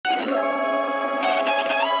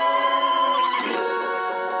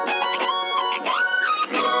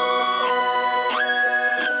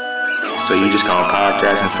So you just gonna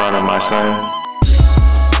podcast in front of my son?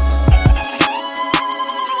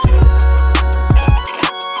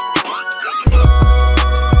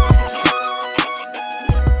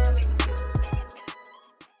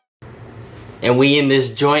 And we in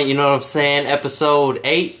this joint, you know what I'm saying? Episode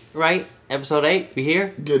 8, right? Episode 8, we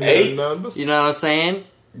here? Getting 8 numbers. You know what I'm saying?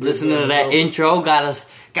 Listening to that intro, got us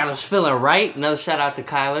feeling right. Another shout out to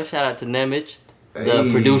Kyler, shout out to Nemich, the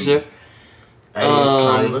producer. Hey, it's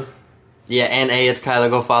Kyler. Yeah, and it's Kyler,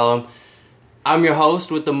 go follow him. I'm your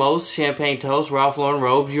host with the most, Champagne Toast, Ralph Lauren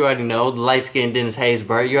Robes, you already know. The light-skinned Dennis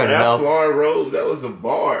Haysbert, you already know. Ralph Lauren Robes, that was a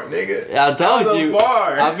bar, nigga. I told you.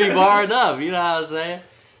 Bar. I'll be barred up, you know what I'm saying?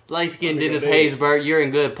 Light-skinned Dennis Haysbert, you're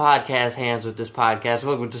in good podcast hands with this podcast.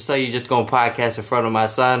 Welcome to So You Just Gonna Podcast in Front of My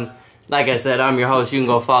Son. Like I said, I'm your host. You can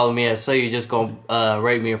go follow me at So You Just Gonna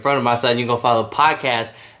Rate Me in Front of My Son. You can go follow the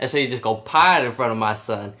podcast at So You Just Go Pod in Front of My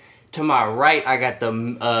Son. To my right, I got the,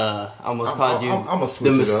 the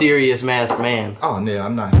mysterious masked man. Oh, no,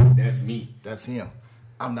 I'm not him. That's me. That's him.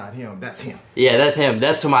 I'm not him. That's him. Yeah, that's him.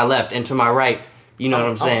 That's to my left. And to my right, you know what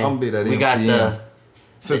I'm saying? I'm going to be that we MCM. Got the...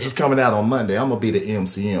 Since it's coming out on Monday, I'm going to be the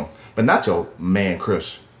MCM. But not your man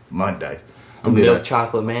crush Monday. I'm milk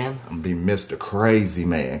chocolate man. I'm going to be Mr. Crazy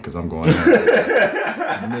Man because I'm going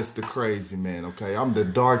Mr. Crazy Man, okay? I'm the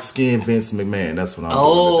dark-skinned Vince McMahon. That's what I'm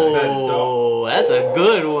doing today. Oh, that's a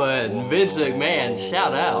good one. Vince McMahon,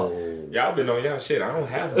 shout out. Y'all been on y'all shit. I don't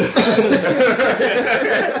have nothing.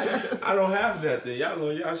 I don't have nothing. Y'all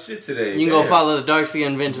on y'all shit today. You can go follow the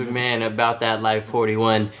dark-skinned Vince McMahon About That Life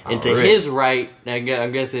 41. And to his right,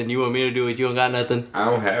 I'm guessing you want me to do it. You don't got nothing? I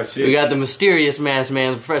don't have shit. We got the mysterious masked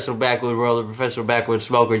man, the professional backwood roller, professional backwood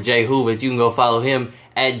smoker, Jay Hoovers. You can go follow him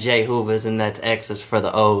at Jay Hoovers, and that's X's for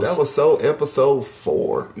the O's. That was episode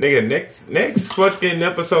 4. Nigga, next fucking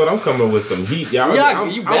episode, I'm coming with some heat, y'all. I'm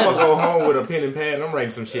going to go home with a pen and pad, and I'm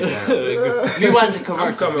writing some shit down. You want to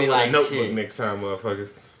I'm coming with like a notebook shit. next time, motherfuckers.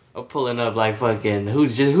 I'm pulling up like fucking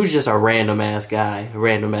who's just a random ass guy, a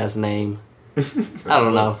random ass name. I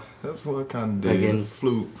don't know. That's what kind of did.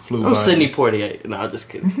 Flew I'm by. Sidney Poitier. No, I'm just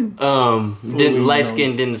kidding. Light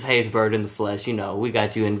skinned Dennis Haysbert in the flesh. You know, we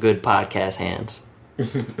got you in good podcast hands.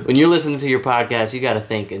 When you're listening to your podcast, you got to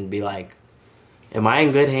think and be like, "Am I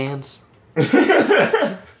in good hands?"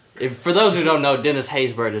 For those who don't know, Dennis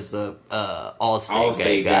Haysbert is the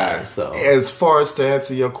all-state guy. So, as far as to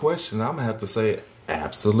answer your question, I'm gonna have to say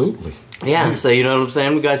absolutely. Yeah. So you know what I'm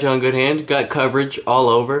saying? We got you on good hands. Got coverage all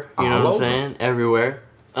over. You know what I'm saying? Everywhere.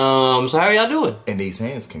 So how are y'all doing? And these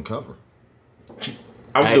hands can cover.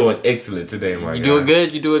 I'm doing excellent today, my guy. You doing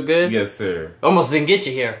good? You doing good? Yes, sir. Almost didn't get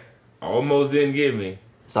you here. Almost didn't get me.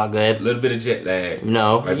 It's all good. A little bit of jet lag.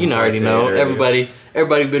 No, like you already know. Earlier.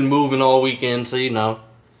 Everybody been moving all weekend, so you know.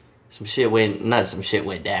 Some shit went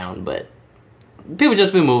down, but people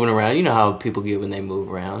just been moving around. You know how people get when they move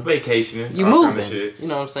around. Vacationing. You all moving. kind of shit. You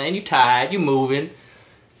know what I'm saying? You tired. You moving.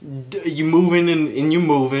 You moving and you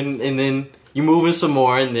moving, and then you moving some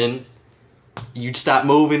more, and then you stop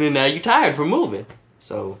moving, and now you tired from moving.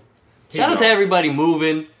 So, shout out to everybody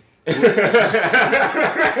moving. He lost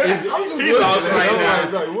right now.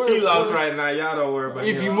 He lost right now. Y'all don't worry about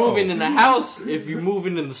it. If you moving in the house, if you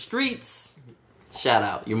moving in the streets, shout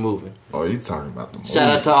out. You're moving. Oh, you talking about the movie.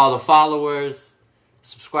 Shout out to all the followers,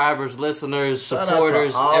 subscribers, listeners,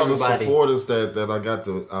 supporters, Shout out to all everybody. the supporters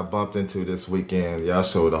that I bumped into this weekend. Y'all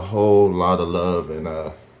showed a whole lot of love, and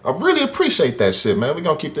I really appreciate that shit, man. We're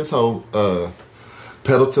gonna keep this whole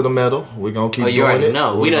pedal to the metal. We're gonna keep doing it. You already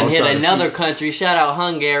know. We done hit another keep... country. Shout out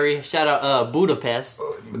Hungary. Shout out Budapest.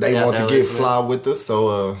 They want to get fly with us,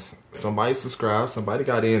 so somebody subscribed. Somebody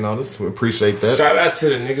got in on us. We appreciate that. Shout out to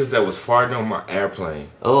the niggas that was farting on my airplane.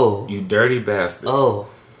 Oh. You dirty bastard. Oh.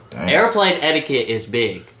 Damn. Airplane etiquette is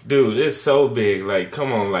big. Dude, it's so big. Like,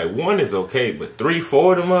 come on. Like, 1 is okay, but 3,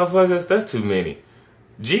 4 of them motherfuckers, that's too many.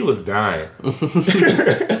 G was dying.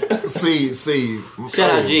 See. Shout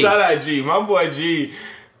out G. Shout out G. My boy G.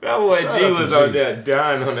 That boy G was on there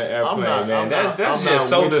dying on the airplane, man. That's just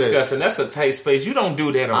so disgusting. That's a tight space. You don't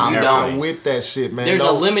do that on the airplane. I'm not with that shit, man. There's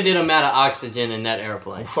a limited amount of oxygen in that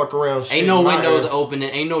airplane. Fuck around shit. Ain't no windows opening.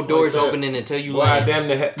 Ain't no doors opening until you land. I damn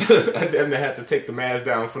near had to take the mask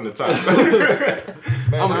down from the top.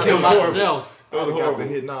 I'm gonna kill myself. I got to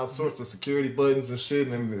hitting all sorts of security buttons and shit.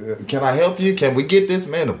 And can I help you? Can we get this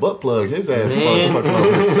man a butt plug? His ass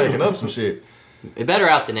fucking stacking up some shit. It better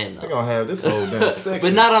out than in, though. They're gonna have this whole damn section.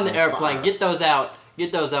 But not on the airplane. Fire. Get those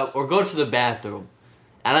out, or go to the bathroom.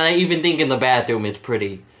 And I even think in the bathroom it's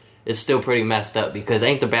still pretty messed up because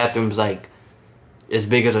ain't the bathrooms like as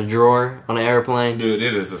big as a drawer on an airplane? Dude,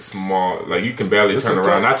 it is a small, like you can barely turn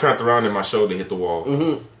around. I turned around and my shoulder hit the wall.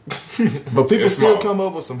 Mm-hmm. But people It's still small. come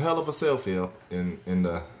up with some hell of a selfie in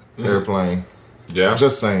the airplane. Yeah.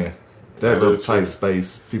 Just saying. That That little is tight true.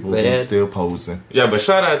 space, people Man. be still posing. Yeah, but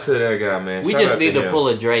shout out to that guy, man. We Shout just out need to him. pull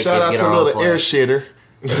a Drake Shout and out get to our own little air plane.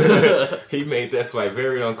 shitter. He made that flight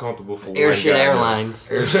very uncomfortable for Air one shit guy. airlines.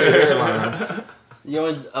 Air shit airlines. We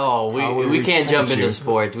can't jump retrench into you.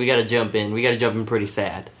 sports. We gotta jump in. We gotta jump in pretty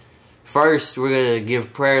sad. First, we're gonna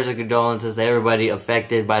give prayers and condolences to everybody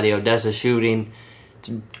affected by the Odessa shooting. It's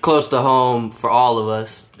close to home for all of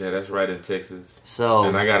us. Yeah, that's right in Texas. So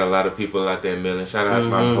And I got a lot of people out there milling. Shout out to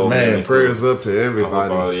my whole Man, milling prayers crew. up to I hope all of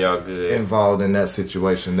everybody y'all good. involved in that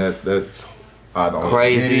situation. That's I don't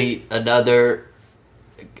crazy. Another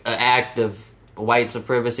act of white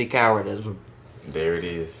supremacy cowardice, There it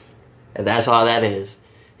is. and that's all that is.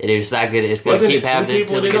 It is not good. It's gonna Wasn't keep it two happening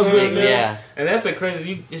people until it that gets was big. in there? Yeah. And that's the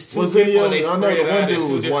crazy. It's two Was any people of and they I know spread the it one out in dude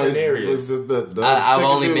two was different white. areas. Was the I've second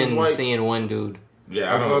only dude was been white? seeing one dude.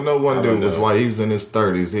 Yeah, I know one I dude don't was know. white. He was in his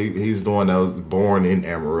 30s. He's the one that was born in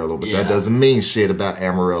Amarillo, but Yeah. that doesn't mean shit about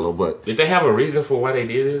Amarillo. But Did they have a reason for why they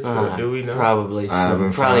did this? Or do we know? Probably. I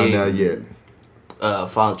haven't probably found out yet.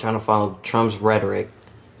 trying to follow Trump's rhetoric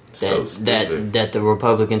So that stupid. that the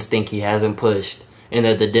Republicans think he hasn't pushed, and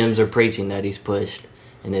that the Dems are preaching that he's pushed,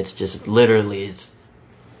 and it's just literally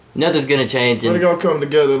nothing's gonna change. They're And gonna come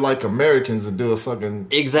together like Americans and do a fucking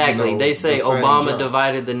exactly, you know, they say the same Obama job.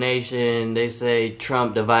 divided the nation. They say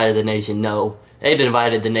Trump divided the nation. No, they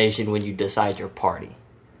divided the nation when you decide your party.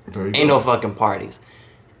 There you Ain't go. no fucking parties.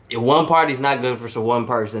 If one party's not good for one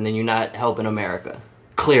person, then you're not helping America.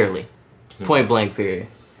 Clearly. Point blank, period.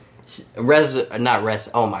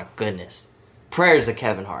 Oh my goodness. Prayers to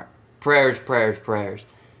Kevin Hart. Prayers.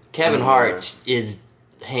 Kevin Hart is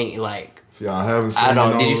like, If y'all haven't seen I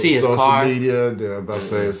don't- it on did you see his social car? media, they're about to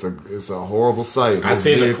say it's a horrible sight. I His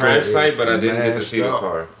seen the vehicle crash is site, but I didn't get to smashed see the up.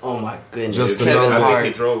 car. oh my goodness. Just to Kevin know I that- think he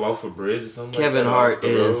Hart. drove off a bridge or something. Kevin like that, Hart off the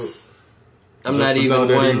road. is. I'm Just not to even know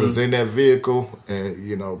that he was one. in that vehicle, and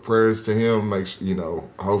you know, prayers to him. Make sure, you know,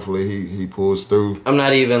 hopefully he pulls through. I'm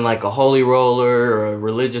not even like a holy roller or a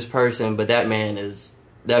religious person, but that man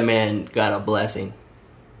got a blessing.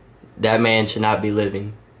 That man should not be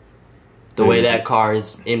living. The way that car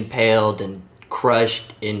is impaled and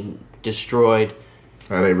crushed and destroyed,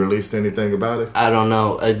 Have they released anything about it? I don't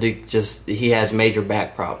know. I think just he has major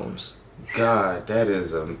back problems, God, that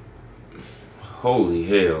is a holy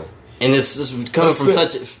hell. and it's just coming from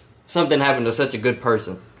That's something happened to such a good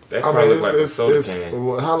person. That I car mean, looked like a soda can.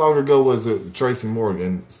 how long ago was it? Tracy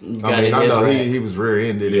Morgan. Got I mean, in I his know wreck. he was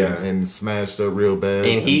rear-ended Yeah. and smashed up real bad.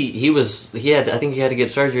 And I think he had to get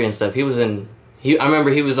surgery and stuff. I remember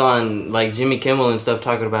he was on like Jimmy Kimmel and stuff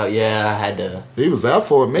talking about, I had to. he was out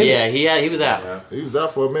for a minute. Yeah, he was out. Yeah. He was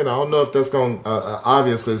out for a minute. I don't know if that's going.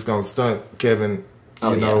 Obviously, it's going to stunt Kevin.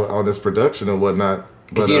 Oh, On this production and whatnot.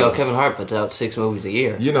 Because But, Kevin Hart puts out 6 movies a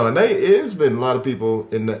year. and it's been a lot of people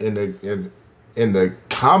in the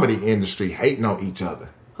comedy industry hating on each other.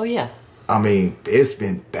 Oh yeah. I mean, it's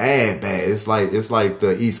been bad. It's like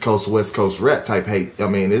the East Coast West Coast rap type hate. I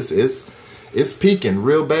mean, it's peaking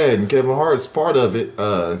real bad, and Kevin Hart's part of it.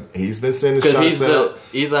 He's been sending shots Because out.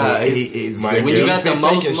 he's When when you got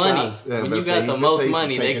the most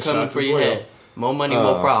money, they coming for your head. More money,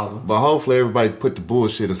 more problem. But hopefully everybody put the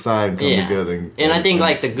bullshit aside and come Yeah, together. and I think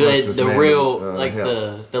like the good, bless this the man real, with, like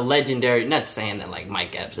health. the legendary. Not saying that like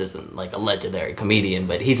Mike Epps isn't like a legendary comedian,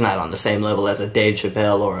 but he's not on the same level as a Dave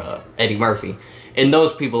Chappelle or a Eddie Murphy, and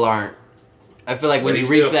those people aren't. I feel like when But you he's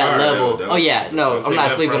reach still that fired, level, though. oh yeah, no, Don't I'm take not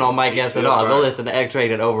that sleeping from on him. Mike He's Epps at still all. Go fired. listen to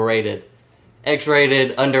X-rated, overrated,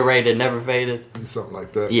 X-rated, underrated, never faded. Something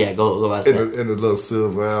like that. Yeah, go watch In that. the little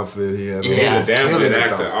silver outfit he had. Yeah. He's a damn Killing good it,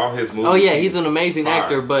 actor. though. All his movies. Oh yeah, he's an amazing fire.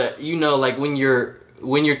 actor, but like when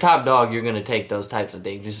you're top dog, you're gonna take those types of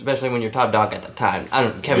things, especially when you're top dog at the time.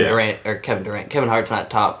 Kevin Hart's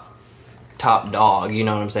not top dog. You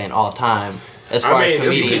know what I'm saying? All time as far as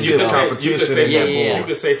comedians. you could say You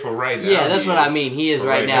could say for right now. Yeah, that's he what I is. mean. He is For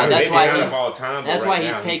right now. That's Maybe why not he's of all time, but that's right why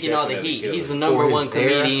he's now, taking all the definitely heat. killing He's the it. number For one his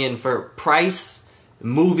era. comedian for price,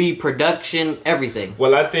 movie production, everything.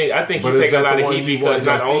 Well, I think But he is takes a that lot the of one heat you because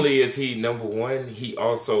wanna not see? only is he number one, he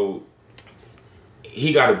also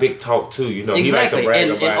he got a big talk too. You know, he likes to Exactly, brag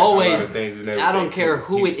and about always, a lot of things and everything. I don't care too.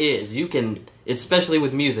 who it is. You can, especially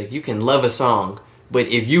with music, you can love a song, but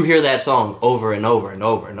if you hear that song over and over and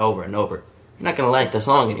over and over and over, you're not gonna like the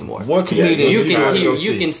song anymore. What comedian You gotta can go you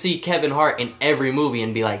see? can see Kevin Hart in every movie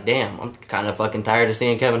and be like, damn, I'm kind of fucking tired of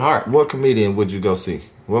seeing Kevin Hart. What comedian would you go see?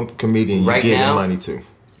 What comedian you Right giving now? money to?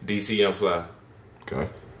 DC Young Fly. Okay.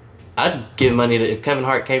 I'd give money to if Kevin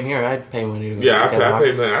Hart came here. I'd pay money to go see Yeah, Kevin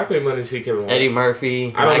Hart. I pay money to see Kevin Hart. Eddie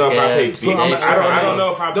Murphy. I don't know if I pay big. I don't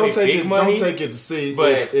know if I pay big money. Don't take it to see.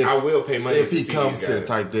 But if I will pay money if to he see comes here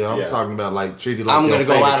type deal. I'm talking about like treat it like I'm your gonna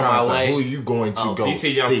go favorite out of my concert. way. Who are you going to go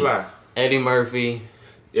DC Young see? Fly. Eddie Murphy.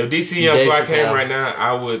 If DC Young Dave Fly Chappelle. came right now,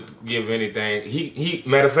 I would give anything. He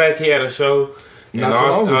matter of fact, he had a show in Not too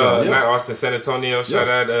Austin, long ago, yeah. not Austin, San Antonio. Shout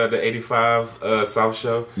out the 85 South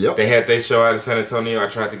Show. Yep. They had their show out in San Antonio. I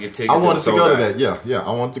tried to get tickets. I wanted to go to that. that. Yeah,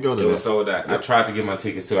 I wanted to go to It that. was sold out. Yep. I tried to get my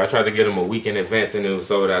tickets too. I tried to get them a week in advance, and it was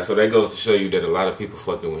sold out. So that goes to show you that a lot of people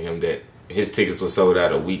fucking with him. That his tickets were sold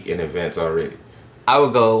out a week in advance already. I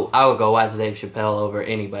would go watch Dave Chappelle over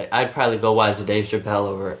anybody. I'd probably go watch Dave Chappelle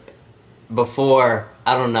over before.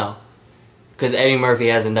 I don't know. Because Eddie Murphy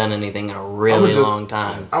hasn't done anything in a really long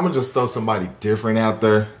time. I'm going to just throw somebody different out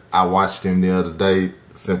there. I watched him the other day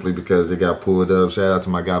simply because it got pulled up. Shout out to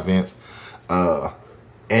my guy Vince.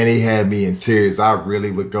 And he had me in tears. I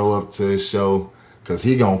really would go up to his show because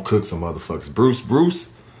he going to cook some motherfuckers. Bruce.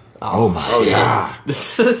 Oh my God.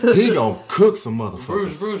 He going to cook some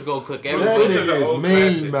motherfuckers. Bruce gonna cook That everybody. nigga is old mean,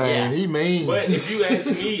 classic. man. Yeah. He mean. But if you ask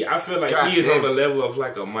me, I feel like God he is damn on the it. level of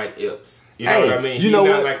like a Mike Epps. You know Hey, what I mean? you He's know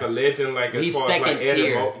not what? like a legend, like as He's far as like second Eddie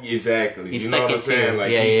tier. Exactly. He's you know what I'm second tier. saying?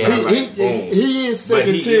 Like Yeah, he's yeah. not like boom. He is But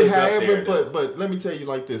second he tier, is up however, there, though. but let me tell you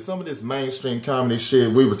like this. Some of this mainstream comedy shit,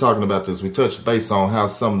 we were talking about this. We touched base on how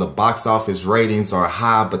some of the box office ratings are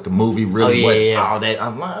high, but the movie really wasn't all that.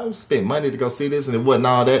 I'm like, I spent money to go see this and it wasn't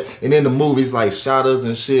all that. And then the movies like Shot Us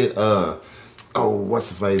and shit, what's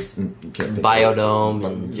the face? Biodome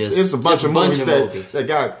and just it's a bunch of movies movies. that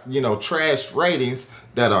got, trashed ratings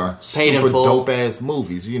that are Paid in super full. dope ass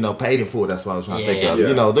movies. Paid in full. That's what I was trying to think of.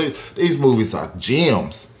 Yeah. These movies are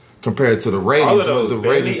gems compared to the ratings. All of those, the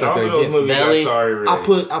ratings that all they of those get. movies Belly. got sorry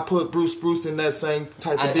ratings. I put Bruce in that same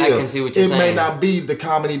type of I deal. can see what you're it may saying. not be the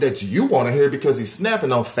comedy that you want to hear because he's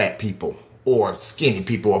snapping on fat people or skinny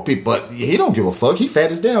people or people, but he don't give a fuck. He fat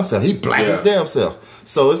his damn self. He black his damn self.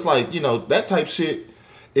 So it's like that type shit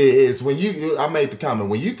is when I made the comment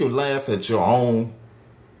when you can laugh at your own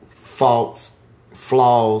faults,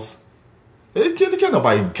 flaws. Can't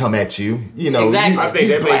nobody come at you. Exactly. I think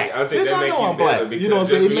that black. I think Bitch, that I make know you I'm black. better because You know what I'm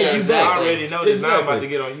saying? It make you exactly. better. I already know this. Now I'm Exactly. about to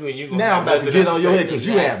get on you and you gonna Now I'm about to get on your head because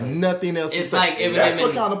you Exactly. have nothing else to It's say. like Eminem That's what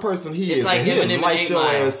and- kind of person he it's is. like And he'll Eminem and light 8 your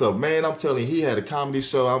Mile. ass up. Man, I'm telling you, he had a comedy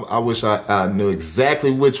show. I wish I knew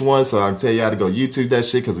exactly which one, so I can tell y'all to go YouTube that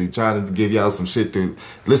shit because we trying to give y'all some shit to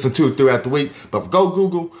listen to throughout the week. But go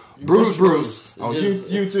Google Bruce on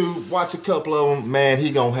Just- YouTube. Watch a couple of them. Man,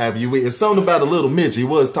 he gonna have you. It's something about a little midget. He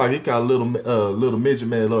was talking. He called a little midget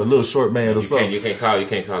man or a little short man or something. You can't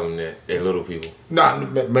call them that. They're little people. Nah,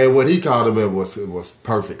 man, what he called him was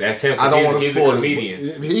perfect. That's him. I don't want want to he's spoil a it.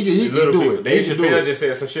 comedian. He can Little do people. it. Dave He can do Chappelle it. just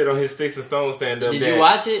said some shit on his Sticks and Stones stand up. Did you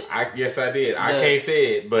watch it? Yes, I did. I can't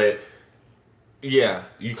say it, but yeah,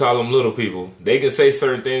 you call them little people. They can say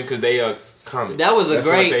certain things because they are comics. That was That's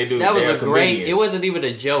what they do. That was They are a great. comedians. It wasn't even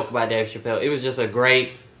a joke by Dave Chappelle. It was just a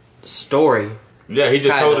great story. Yeah, he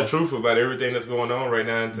just Kinda. told the truth about everything that's going on right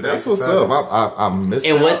now. In today's That's what's society. up. I missed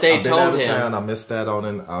And that. what they I've been told out of him- town. I missed that on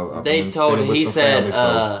it. I've They been told spending him. with He some said. family,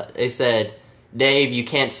 so- They said, Dave, you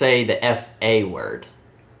can't say the F-A word,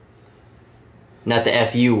 not the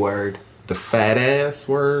F-U word. the fat ass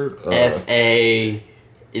word. F-A,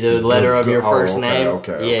 the letter of your first name.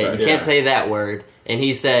 Okay. Yeah, you can't say that word. And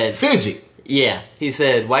he said, Fidget. yeah, he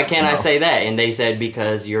said, why can't I No. say that? And they said,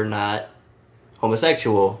 because you're not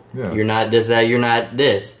homosexual. Yeah. You're not this, that, you're not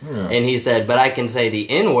this. Yeah. And he said, but I can say the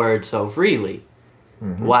N-word so freely.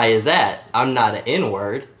 Mm-hmm. Why is that? I'm not an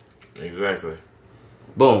N-word. Exactly.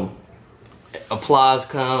 Boom. Applause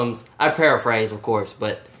comes. I paraphrase, of course,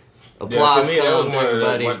 but applause for me, comes,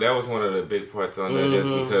 everybody. that was one of the big parts on that, just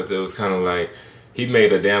because it was kind of like he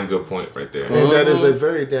made a damn good point right there. And that is a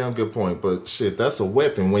very damn good point. But shit, that's a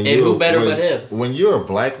weapon. When And you who better but him? When you're a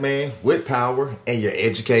black man with power and you're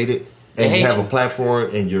educated They and you hate have you. a platform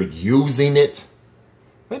and you're using it,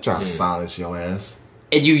 they try to silence your ass.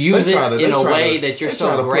 And you use They try it to- in they a try way to- that you're they try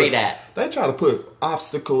so to great put- at. They try to put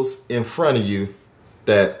obstacles in front of you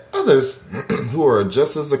that others who are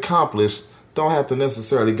just as accomplished don't have to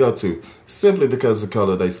necessarily go to, simply because of the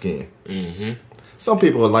color of their skin. Mm-hmm. Some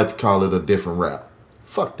people would like to call it a different route.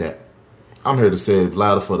 Fuck that. I'm here to say it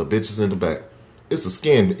louder for the bitches in the back. It's a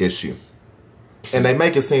skin issue. And they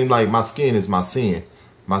make it seem like my skin is my sin.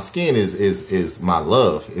 My skin is my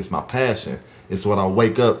love. It's my passion. It's what I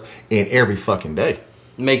wake up in every fucking day.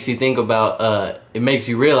 Makes you think about, it makes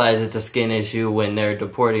you realize it's a skin issue when they're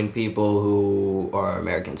deporting people who are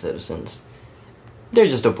American citizens. They're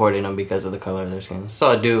just deporting them because of the color of their skin.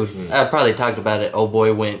 Saw a dude, I probably talked about it, old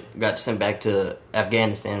boy got sent back to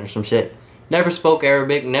Afghanistan or some shit. Never spoke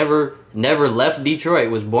Arabic, never left Detroit,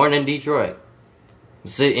 was born in Detroit.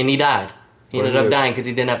 And he died. He ended up dying because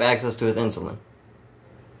he didn't have access to his insulin.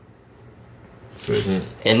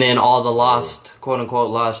 And then all the lost, quote-unquote,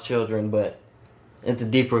 lost children, but it's a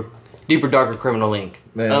deeper, darker criminal link.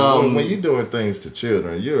 Man, when you're doing things to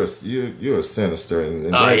children, you're a sinister.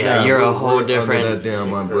 And you're a whole different. That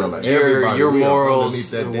damn umbrella. Your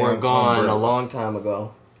morals were gone umbrella. A long time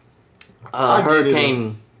ago.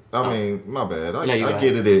 Hurricane. My bad. I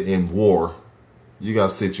get it in war. You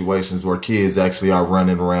got situations where kids actually are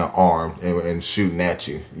running around armed and shooting at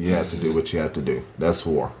you. You have to do what you have to do. That's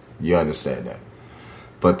war. You understand that.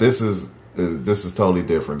 But this is totally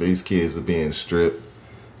different. These kids are being stripped,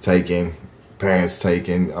 taken. Parents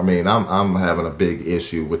taking. I mean, I'm having a big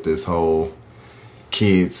issue with this whole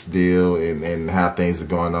kids deal and how things are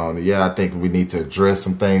going on. Yeah, I think we need to address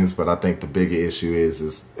some things, but I think the bigger issue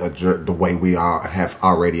is the way we have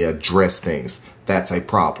already addressed things. That's a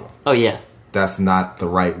problem. Oh yeah, that's not the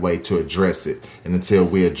right way to address it. And until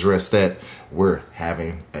we address that, we're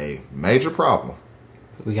having a major problem.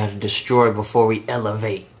 We got to destroy before we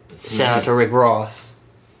elevate. Shout out to Rick Ross.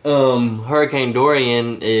 Hurricane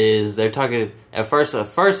Dorian they're talking, at first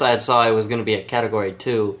I saw it was going to be a Category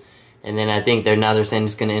 2, and then I think they're saying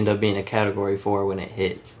it's going to end up being a Category 4 when it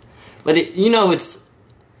hits. But this is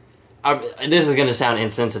going to sound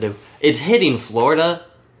insensitive. It's hitting Florida,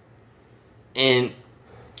 and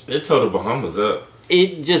it tore the Bahamas up.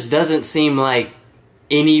 It just doesn't seem like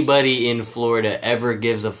anybody in Florida ever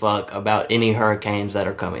gives a fuck about any hurricanes that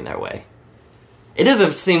are coming their way. It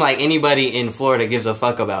doesn't seem like anybody in Florida gives a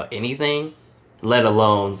fuck about anything, let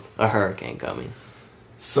alone a hurricane coming.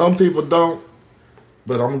 Some people don't,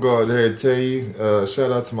 but I'm going to go ahead and tell you,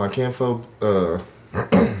 shout out to my kinfolk.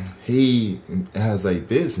 He has a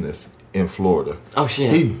business in Florida. Oh,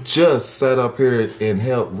 shit. He just sat up here and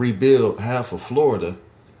helped rebuild half of Florida.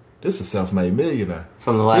 This is a self-made millionaire.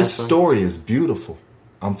 From the last This story is beautiful.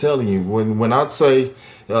 I'm telling you, when I'd say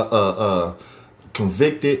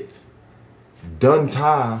convicted, done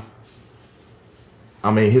time,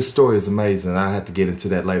 I mean, his story is amazing. I have to get into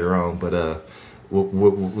that later on, but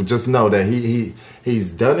we'll just know that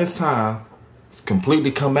he's done his time, he's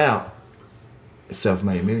completely come out, a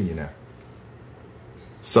self-made millionaire.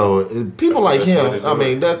 So people like him, I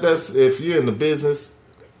mean, that's if you're in the business,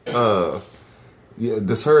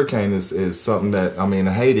 this hurricane is something that, I mean,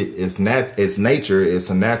 I hate it. It's nature.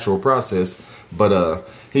 It's a natural process, but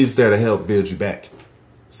he's there to help build you back.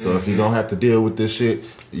 So if you're going to have to deal with this shit,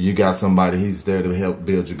 you got somebody, he's there to help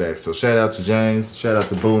build you back. So shout out to James, shout out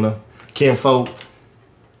to Boona, kinfolk.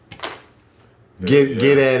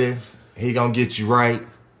 Get at him. He going to get you right.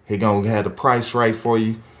 He going to have the price right for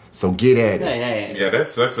you. So get at it. Hey. Yeah, that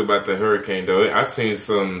sucks about the hurricane, though. I seen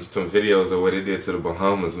some videos of what it did to the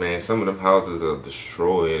Bahamas, man. Some of them houses are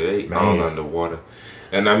destroyed. They all underwater.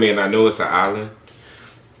 And I mean, I know it's an island,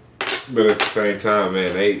 but at the same time,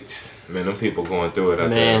 man, them people going through it out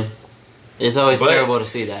there. It's always terrible to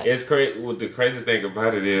see that. It's crazy. Well, the crazy thing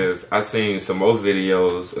about it is, I seen some more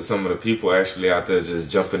videos of some of the people actually out there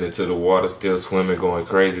just jumping into the water, still swimming, going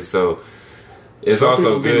crazy. So it's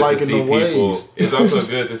also good to see people. It's also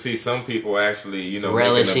good to see some people actually,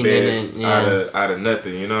 relishing making the best in it, out of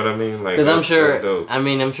nothing. You know what I mean? Like, because I'm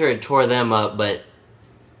sure it tore them up, but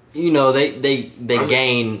they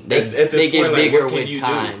gain, they get bigger with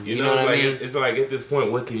time. You know what I mean? It's like, at this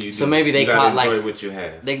point, what can you do? So maybe they caught what you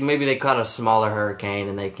have. Maybe they caught a smaller hurricane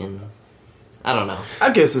and they can. I don't know.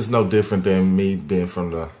 I guess it's no different than me being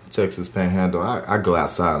from the Texas Panhandle. I go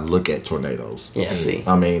outside and look at tornadoes. Yeah, see.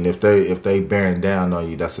 I mean, if they bearing down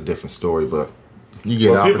on you, that's a different story. But you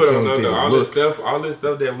get opportunity people don't know, to all look. this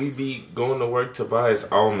stuff that we be going to work to buy is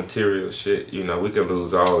all material shit. We can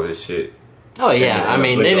lose all this shit. Oh yeah, I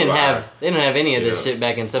mean they didn't have any of this shit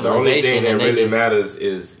back in civilization. The only thing that really just matters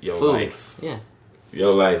is your food. life. Yeah,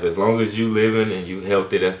 your life. As long as you living and you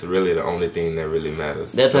healthy, that's really the only thing that really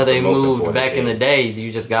matters. That's how they moved back in the day.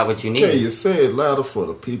 You just got what you needed. Okay, you say it louder for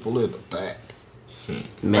the people in the back,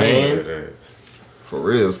 man. For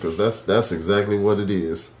reals, because that's exactly what it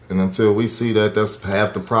is. And until we see that, that's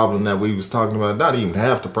half the problem that we was talking about. Not even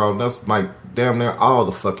half the problem. That's like damn near all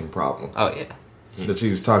the fucking problem. Oh yeah. That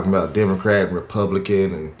you was talking about, Democrat and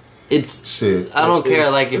Republican and it's shit. I don't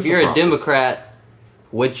care. Like if you're a Democrat,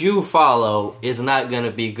 what you follow is not going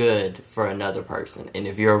to be good for another person, and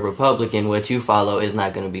if you're a Republican, what you follow is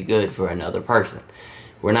not going to be good for another person.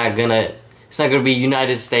 It's not going to be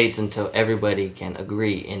United States until everybody can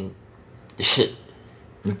agree. And shit,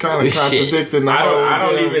 You're kind of Shit. contradicting the I whole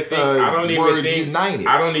don't damn, even think. I don't even word think. united.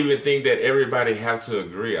 I don't even think that everybody have to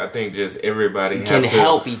agree. I think just everybody Can have to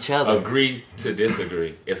help each other. agree to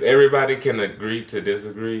disagree. If everybody can agree to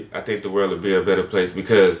disagree, I think the world would be a better place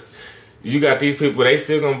because you got these people. They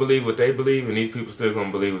still gonna believe what they believe, and these people still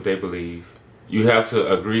gonna believe what they believe. You have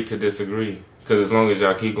to agree to disagree because as long as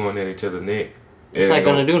y'all keep going at each other's neck, It's not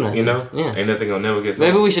gonna do nothing. You know, Yeah. ain't nothing gonna never get.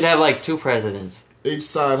 Maybe solved. we should have like 2 presidents. Each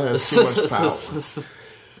side has too much power.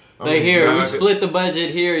 Like here, nah, we I split the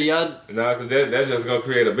budget here, y'all. Nah, because that's just gonna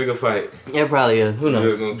create a bigger fight. It probably is. Who It's knows?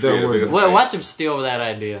 just gonna create a bigger Well, fight. watch him steal that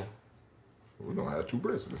idea. We're gonna have 2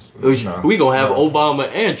 presidents. We gonna have No. Obama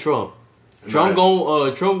and Trump. Trump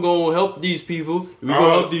gonna help these people. We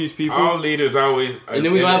gonna help these people. All leaders always, And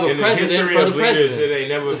then we gonna have a in the president history for of the leaders,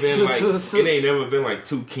 presidents. it ain't never been like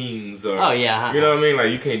 2 kings or. Oh, yeah. You know what I mean? Like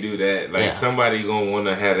you can't do that. Like Yeah. somebody gonna want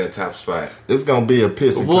to have that top spot. It's gonna be a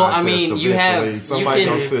pissing Well, I contest mean, eventually. you have- Somebody you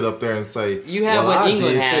can- gonna sit up there and say, You have well, what I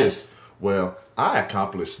England did has. This. Well, I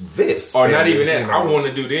accomplished this. Or And not even this, that. you know. I want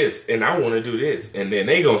to do this, and I want to do this, and then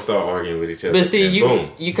they gonna start arguing with each other. But see, and you boom.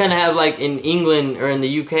 you kind of have like in England or in the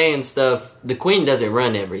UK and stuff. The Queen doesn't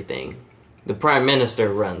run everything. The Prime Minister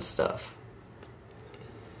runs stuff.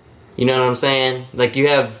 You know what I'm saying? Like you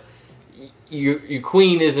have your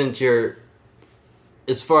Queen isn't your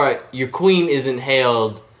your Queen isn't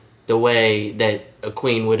hailed the way that a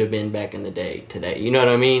Queen would have been back in the day today. You know what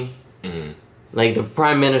I mean? Mm-hmm. Like the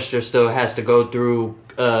Prime Minister still has to go through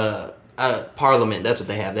Parliament. That's what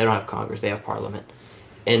they have. They don't have Congress. They have Parliament.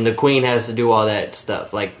 And the Queen has to do all that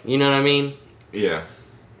stuff. Like, you know what I mean? Yeah.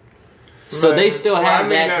 So they still Well, have I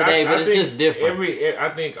mean, that today, but it's think just different. I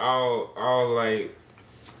think all like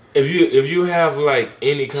if you have like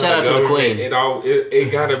any kind Shout of out to the government, Queen.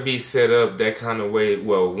 it gotta be set up that kind of way.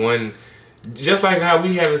 Well, just like how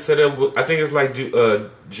we have it set up. I think it's like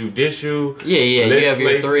judicial, Yeah, you have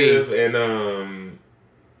your 3. legislative, and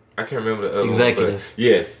I can't remember the other Executive. one. But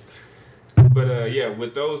yes, but yeah,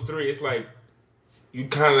 with those 3, it's like. You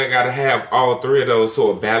kind of got to have all 3 of those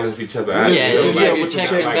sort of balance each other out. Yeah, So it's like, like your it's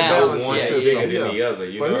checks not and like balances one system, bigger than the other.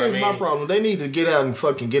 You But know here's what I my mean? problem. They need to get out and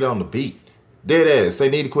fucking get on the beat. Dead ass. They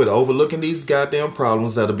need to quit overlooking these goddamn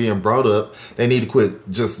problems that are being brought up. They need to quit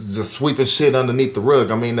just sweeping shit underneath the rug.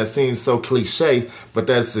 I mean, that seems so cliche, but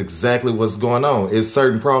that's exactly what's going on. Is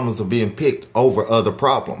certain problems are being picked over other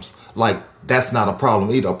problems. Like, that's not a problem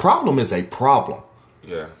either. A problem is a problem.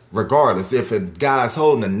 Yeah. Regardless, if a guy's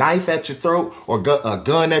holding a knife at your throat or a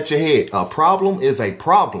gun at your head, a problem is a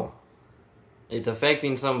problem. It's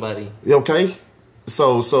affecting somebody. Okay?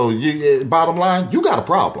 So you bottom line, you got a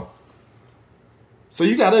problem. So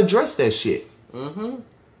you got to address that shit. Mm-hmm.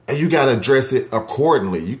 And you got to address it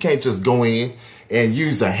accordingly. You can't just go in and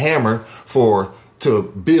use a hammer to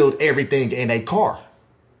build everything in a car.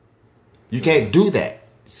 You can't do that.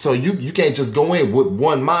 So you can't just go in with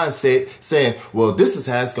one mindset saying, well, this is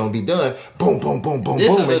how it's going to be done. Boom, boom, boom, boom, This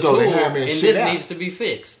boom. is a And go tool, to hammer and shit this out. needs to be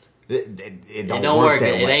fixed. It It don't work.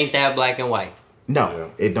 that It way. ain't that black and white.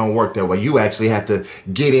 No, it don't work that way. You actually have to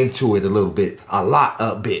get into it a little bit,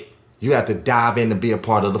 a bit. You have to dive in and be a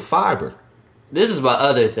part of the fiber. This is my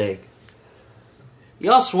other thing.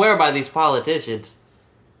 Y'all swear by these politicians,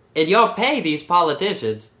 and y'all pay these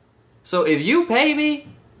politicians. So if you pay me,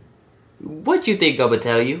 what you think I'm gonna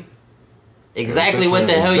tell you? Exactly what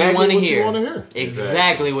the hell you Exactly want to what you hear. wanna hear.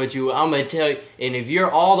 Exactly what you. I'm gonna tell you. And if you're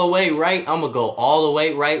all the way right, I'm gonna go all the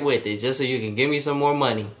way right with it, just so you can give me some more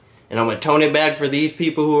money. And I'm gonna tone it back for these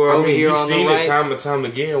people who are over here you've on the seen right. it time and time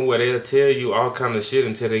again where they'll tell you all kind of shit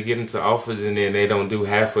until they get into office and then they don't do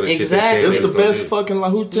half of the Exactly. shit they said It's they the was gonna best do. fucking,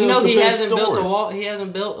 like, who tells You know the he best hasn't built story? a wall. He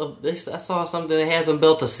hasn't built I saw something that hasn't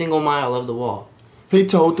built a single mile of the wall. He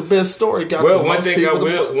told the best story. Got Well, the one most thing I people to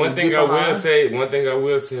will, fuck- one thing get I will behind. say, one thing I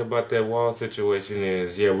will say about that wall situation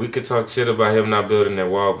is, yeah, we could talk shit about him not building that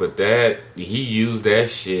wall, but that he used that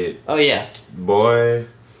shit, Oh yeah, boy.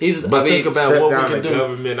 he's. But I mean, think about Shut what down we can the do.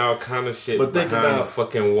 government, all kind of shit But think behind about- the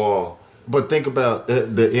fucking wall. But think about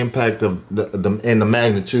the impact of the and the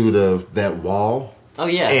magnitude of that wall. oh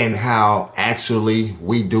yeah, And how actually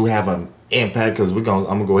we do have an impact, because I'm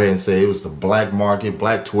gonna go ahead and say it was the black market,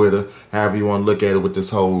 black Twitter, however you want to look at it, with this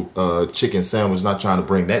whole chicken sandwich. Not trying to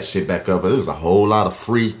bring that shit back up, but there was a whole lot of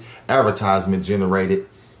free advertisement generated.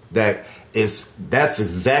 That's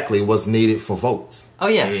exactly what's needed for votes, oh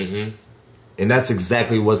yeah, and that's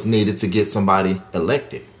exactly what's needed to get somebody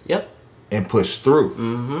elected yep. and push through.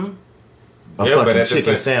 Mm-hmm. A Yeah, but fucking at the chicken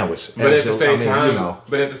same- sandwich. But As at the your- same I mean, time, you know.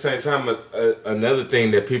 another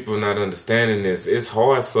thing that people are not understanding is it's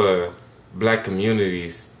hard for black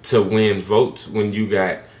communities to win votes when you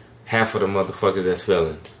got half of the motherfuckers that's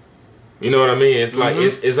felons. You know what I mean? It's like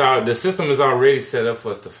it's all the system is already set up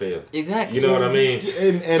for us to fail. Exactly. You know what I mean?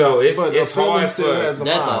 And so it's felon hard still for has a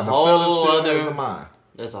that's mind. a whole Has a other. mind.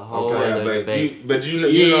 That's a whole Okay, other but debate. you know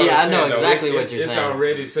Yeah, what I'm I know saying, though. exactly what you're it's saying. It's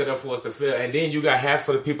already set up for us to fail, and then you got half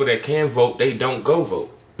of the people that can vote, they don't go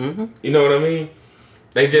vote. Mm-hmm. You know what I mean?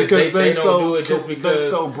 They just Because they don't do it just because they're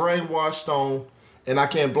so brainwashed on, and I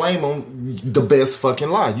can't blame them. The best fucking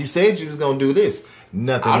lie. You said you was gonna do this.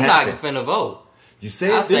 Nothing I'm happened. not finna vote. You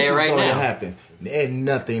said I'll this say it was right going now. to happen, and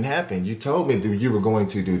nothing happened. You told me that you were going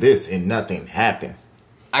to do this, and nothing happened.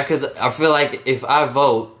 Because I feel like if I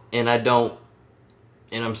vote and I don't,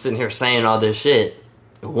 and I'm sitting here saying all this shit,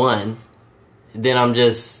 then I'm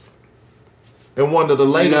just. And one of the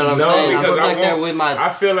latest, what I'm saying? I'm because stuck there with my. I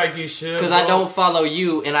feel like you should Because I don't follow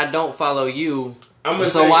you, and I don't follow you. I'ma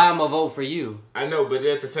So say- why I'm gonna vote for you? I know, but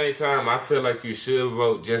at the same time, I feel like you should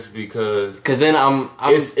vote just because Because then I'm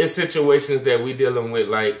it's situations that we dealing with,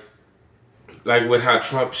 like with how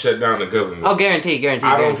Trump shut down the government. guaranteed. I don't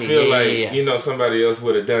guaranteed. feel Yeah, like yeah, yeah. you know somebody else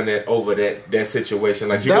would have done that over that situation.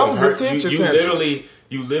 Like you That gonna was a hurt temperature you tantrum.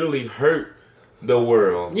 literally hurt the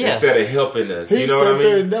world Yeah. instead of helping us. he You know sat what I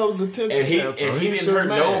there, mean? and that was a temperature And he tantrum. and he was didn't just hurt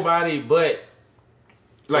mad. nobody but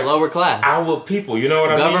like Lower class, our people. You know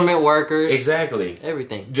what I mean? government workers, Exactly.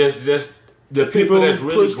 everything. Just the people People that's who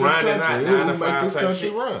really push this grinding out country, 9 who to make 5 this type country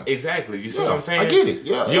shit. run. Exactly. You see Yeah, what I'm saying? I get it.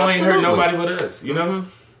 Yeah, you ain't hurt absolutely. nobody but us. You know.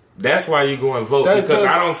 That's why you go and vote because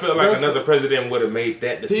I don't feel like another president would have made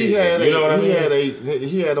that decision. He had you know what I mean?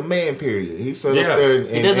 He had a man period. He sat Yeah. up there and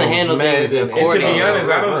He doesn't and was handle mad things and- according- To be Right,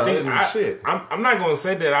 honest, I don't think shit. I'm not gonna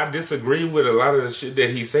say that I disagree with a lot of the shit that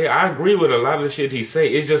he say. I agree with a lot of the shit he say.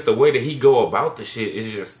 It's just the way that he go about the shit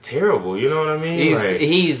is just terrible. You know what I mean?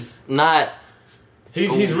 He's not.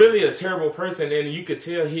 He's really a terrible person, and you could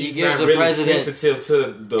tell he's He gives not the really president- sensitive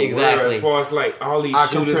to the Exactly. world as far as like all these I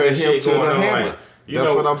shooters compare and him shit to going the on. hammer. Like, you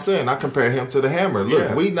That's know, what I'm saying. I compare him to the hammer. Look,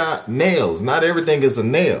 Yeah. we not nails. Not everything is a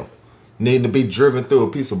nail. Need to be driven through a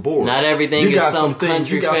piece of board. Not everything You is got some things-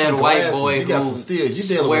 you got country-fed some white glasses, boy you got who some steel. You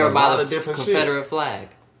dealing swear with a by lot the of different Confederate flag.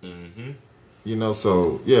 You know,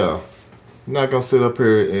 so yeah, I'm not gonna sit up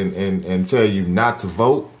here and tell you not to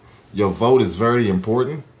vote. Your vote is very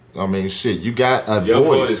important. I mean, shit, you got a your vote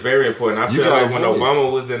voice. is very important. I You feel got like a when voice.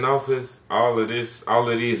 Obama was in office, all of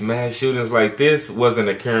these mass shootings like this wasn't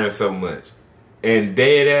occurring so much. And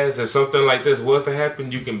dead ass, if something like this was to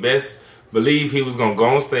happen, you can best believe he was gonna go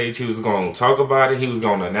on stage, he was gonna talk about it, he was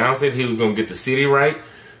gonna announce it, he was gonna get the city right,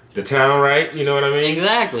 the town right. You know what I mean?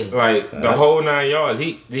 Exactly. Like the whole 9 yards.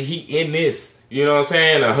 He in this. You know what I'm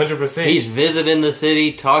saying? 100%. He's visiting the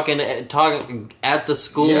city, talking at the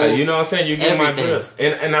school. Yeah, you know what I'm saying? You get my everything. drift.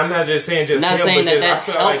 And I'm not just saying just Not him, saying but that just,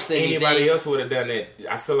 I feel helps like anybody anything. else would have done it.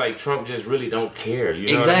 I feel like Trump just really don't care.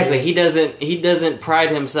 You know Exactly. What I mean? He doesn't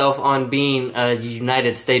pride himself on being a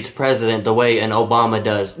United States president the way an Obama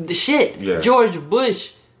does. The shit. Yeah. George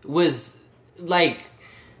Bush was like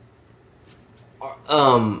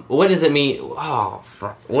what does it mean? Oh,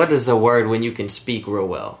 fuck. What is the word when you can speak real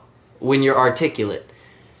well? When you're articulate.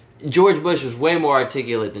 George Bush was way more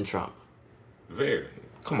articulate than Trump. Very.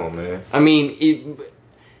 Come on, man. I mean,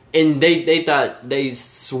 and they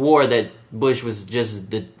swore that Bush was just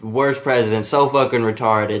the worst president, so fucking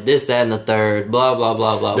retarded, this, that, and the third, blah, blah,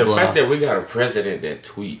 blah, blah, The blah. fact that we got a president that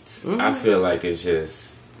tweets, Mm-hmm. I feel like it's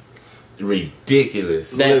just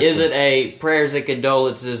ridiculous. That Listen. isn't a prayers and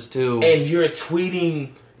condolences to... And you're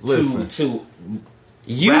tweeting Listen. to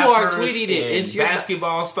You are rappers tweeting it. and It's your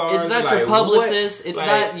basketball stars. It's not like, your publicist. what? It's Like,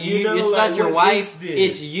 not you. know, It's like, not your what wife. is this?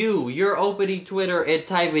 It's you. You're opening Twitter and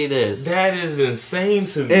typing this. That is insane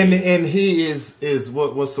to me. And he is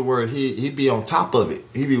what's the word? He be on top of it.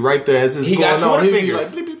 He be right there as it's He going got on. Twitter He be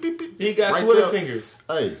fingers. like, bleep, bleep, bleep, bleep. He got Right Twitter there. fingers.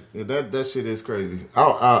 Hey, that shit is crazy.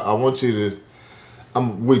 I want you to.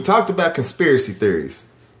 We talked about conspiracy theories,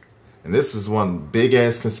 and this is one big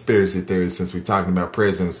ass conspiracy theory since we're talking about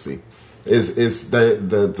presidency. Is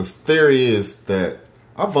the theory is that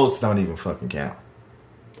our votes don't even fucking count.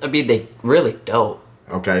 I mean, they really don't.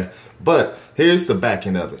 Okay, but here's the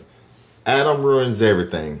backing of it. Adam ruins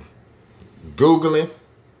everything. Googling,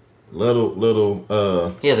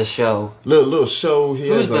 little He has a show. little show. He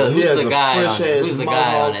Who's has the guy on it? fresh-ass Who's the guy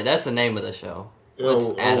mohawk. on it? That's the name of the show.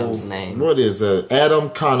 What's Adam's name? What is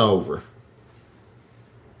Adam Conover?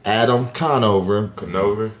 Adam Conover.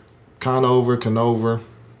 Conover.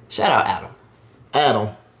 Shout out Adam. Adam.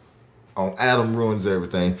 On Adam Ruins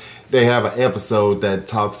Everything. They have an episode that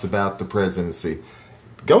talks about the presidency.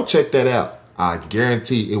 Go check that out. I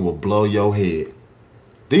guarantee it will blow your head.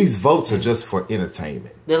 These votes are just for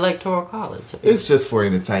entertainment. The Electoral College. It's just for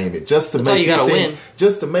entertainment. Just to That's all make you gotta think, win.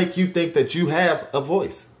 just to make you think that you have a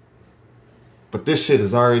voice. But this shit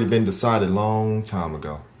has already been decided a long time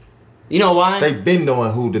ago. You know why? They've been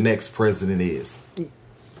knowing who the next president is.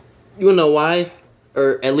 You know why?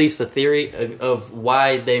 Or at least the theory of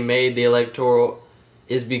why they made the electoral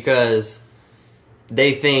is because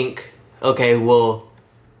they think, okay, well,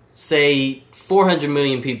 say 400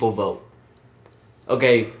 million people vote.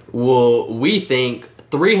 Okay, well, we think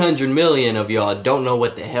 300 million of y'all don't know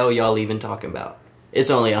what the hell y'all even talking about. It's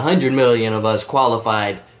only 100 million of us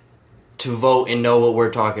qualified to vote and know what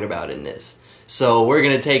we're talking about in this. So we're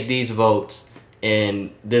going to take these votes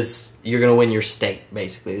and you're going to win your state,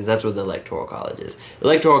 basically. That's what the Electoral College is. The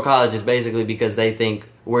Electoral College is basically because they think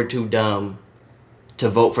we're too dumb to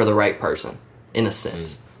vote for the right person, in a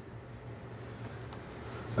sense.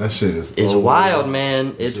 That shit is... It's wild,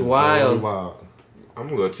 man. It's wild. I'm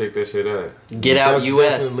going to go check that shit out. Get out, That's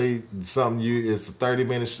U.S. definitely something it's a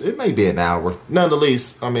 30-minute... It may be an hour.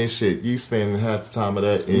 Nonetheless, I mean, shit, you spend half the time of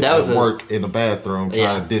that at work in the bathroom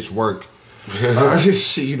trying to ditch work.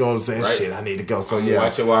 Shit, you know what I'm saying? Right. Shit, I need to go. So,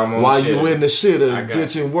 watch it while I'm on while shit. you in the shit of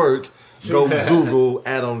ditching work, go Google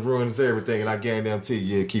Adams Ruins Everything, and I guarantee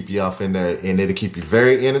you, it'll keep you off in there, and it'll keep you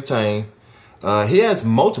very entertained. He has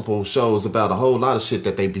multiple shows about a whole lot of shit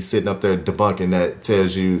that they be sitting up there debunking that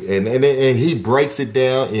tells you, and he breaks it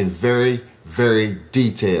down in very, very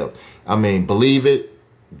detailed. I mean, believe it,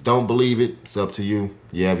 don't believe it, it's up to you.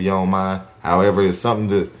 You have your own mind. However, it's something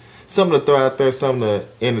to throw out there, something to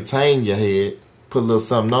entertain your head, put a little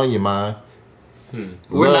something on your mind.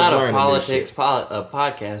 We're not a politics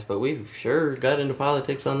podcast, but we sure got into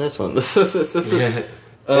politics on this one.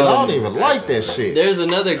 I don't even like that shit. There's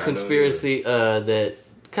another conspiracy that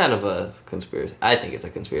kind of a conspiracy. I think it's a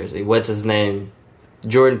conspiracy. What's his name?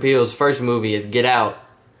 Jordan Peele's first movie is Get Out.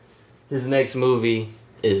 His next movie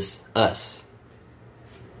is Us.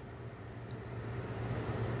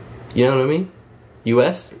 You know what I mean?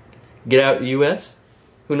 U.S. Get Out, U.S.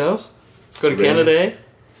 Who knows? Let's go to Canada, eh?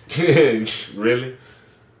 Really?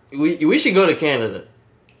 We should go to Canada.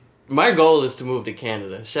 My goal is to move to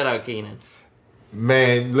Canada. Shout out Keenan.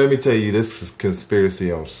 Man, let me tell you, this is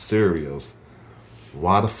conspiracy on cereals.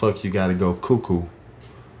 Why the fuck you gotta go cuckoo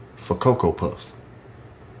for Cocoa Puffs?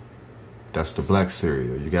 That's the black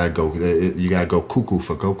cereal. You gotta go cuckoo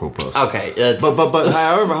for Cocoa Puffs. Okay, but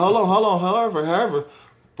however, hold on. However,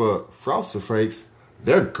 but Frosted Flakes,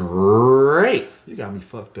 they're great. You got me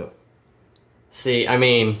fucked up. See, I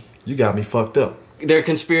mean, you got me fucked up. They're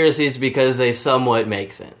conspiracies because they somewhat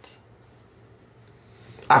make sense.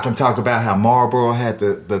 I can talk about how Marlboro had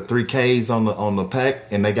the 3 Ks on the pack,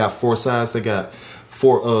 and they got 4 sides. They got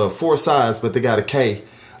four sides, but they got a K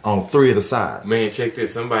on 3 of the sides. Man, check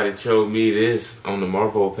this. Somebody showed me this on the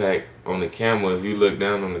Marlboro pack on the camel. If you look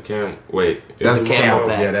down on the camel, wait, that's camel.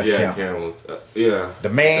 Pack. Yeah, that's camel. Camel. Yeah, the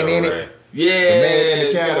man in right. it. Yeah, the man in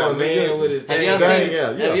the camel. Got a man with his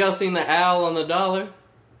Have y'all seen the owl on the dollar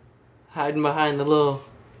hiding behind the little?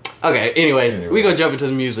 Okay, anyway, we gonna jump into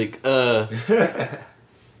the music.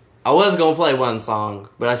 I was gonna play one song,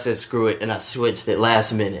 but I said screw it, and I switched it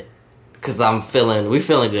last minute because we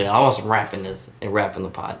feeling good. I want some rapping the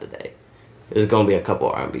pod today. There's gonna be a couple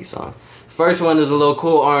R&B songs. First one is a little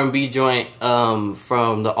cool R&B joint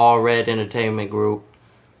from the All Red Entertainment Group.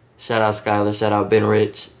 Shout out Skylar, shout out Ben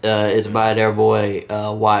Rich. It's by their boy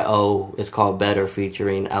Y.O. It's called Better,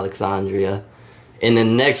 featuring Alexandria. And then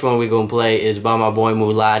the next one we gonna play is by my boy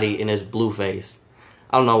Mulati, and it's Blueface.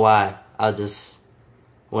 I don't know why. I just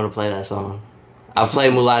want to play that song. I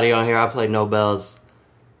played Mulati on here. I played No Bells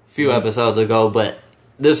a few episodes ago, but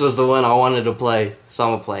this was the one I wanted to play, so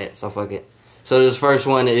I'm gonna play it. So fuck it. So this first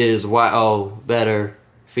one is Y.O. Better,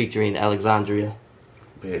 featuring Alexandria.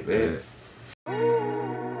 Bet.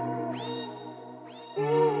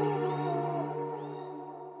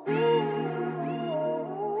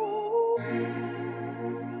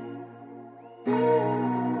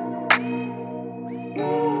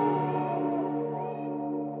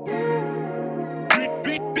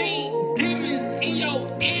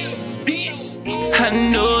 I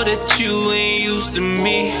know that you ain't used to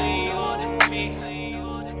me,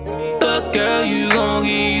 but girl, you gon'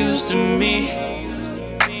 get used to me.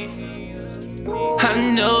 I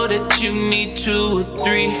know that you need 2 or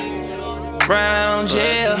 3 rounds,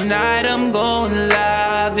 yeah. Tonight I'm going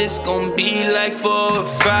live, it's gon' be like 4 or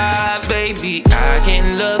 5, baby. I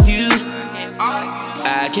can love you,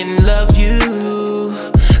 I can love you,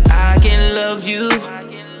 I can love you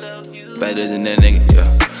better than that nigga, yeah.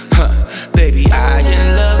 Baby, I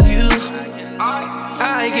can love you,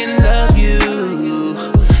 I can love you,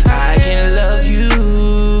 I can love you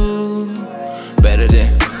better than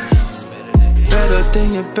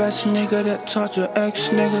your best nigga that taught your ex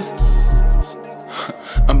nigga.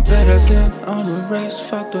 I'm better get on the race,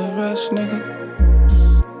 fuck the rest, nigga.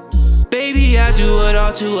 Baby, I do it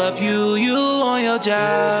all to help you, you on your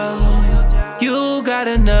job. You got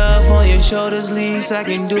enough on your shoulders, least I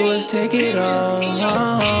can do is take it all.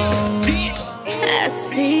 I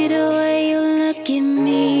see the way you look at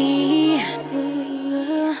me,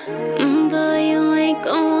 but you ain't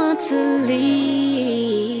gon' want to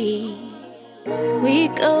leave. We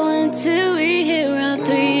go until we hit round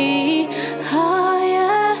 3. Oh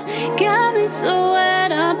yeah, got me so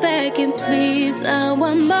wet, I'm begging, please, I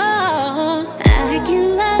want more. I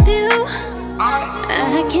can love you,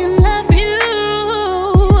 I can love you,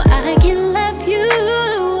 I can love you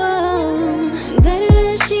better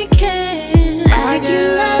than she can. I can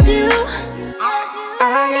love you, I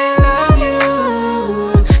can love you,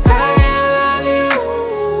 I can love you.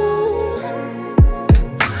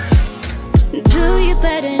 do you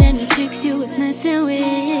better than the chicks you was messing with.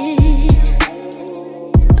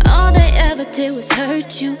 All they ever did was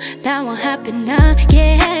hurt you, that won't happen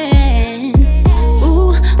again.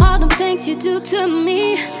 Ooh, all the things you do to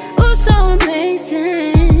me, ooh, so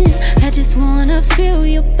amazing. I just wanna feel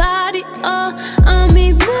your body all on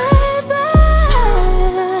me, baby.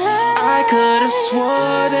 I could've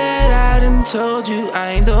swore that I done told you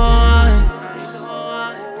I ain't the one.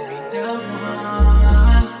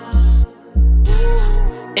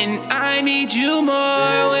 And I need you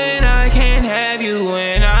more when I can't have you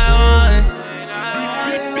when I want.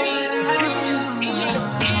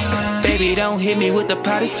 Baby, don't hit me with the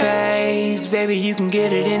potty face. Baby, you can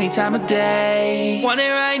get it any time of day. Want it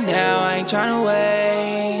right now, I ain't tryna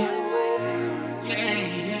wait.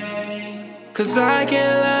 Cause I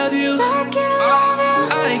can love you, I can love you,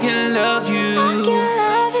 I can love you, I can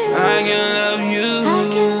love you, I can love you. I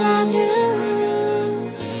can love you.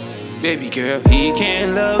 Baby girl, he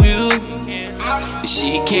can't love you,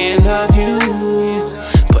 she can't love you,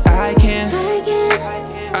 but I can,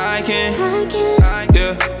 I can,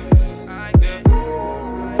 yeah.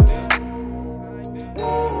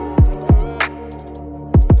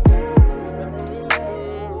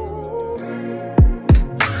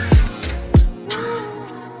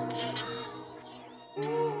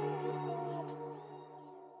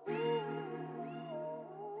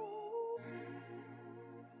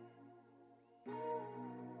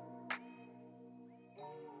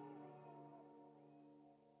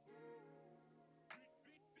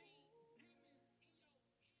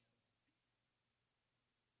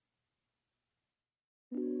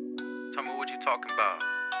 Tell me what you talking about.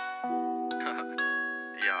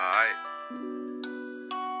 Yeah, alright.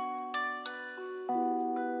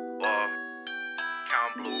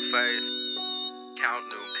 Count Blueface, count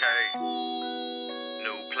New K,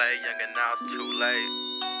 new play, young and now it's too late.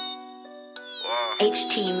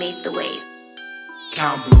 HT made the wave.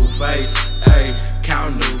 Count Blueface, ayy,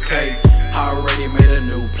 count New K. I already made a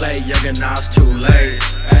new play, young and now it's too late.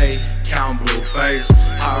 Ayy, count Blueface,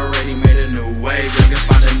 I already made a new wave, you can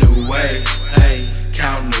find a new way. Ayy,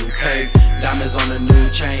 count New K. Diamonds on a new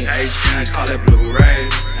chain, HD, call it Blu-ray.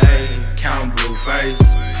 Ayy, count Blueface.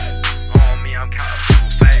 On me, I'm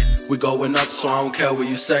counting Blueface. We going up, so I don't care what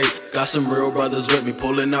you say. Got some real brothers with me,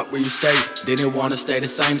 pulling up where you stay. Didn't wanna stay the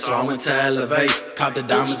same, so I went to elevate. Caught the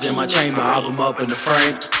diamonds in my chain, my album up in the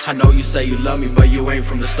frame. I know you say you love me, but you ain't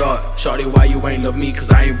from the start. Shorty, why you ain't love me, cause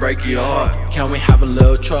I ain't break your heart. Can we have a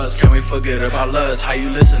little trust, can we forget about us? How you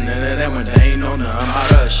listening to them when they ain't know nothing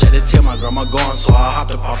about us? Shed a tear, my grandma gone, so I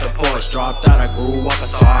hopped up off the porch. Dropped out, I grew up, I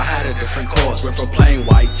saw I had a different course. Went from plain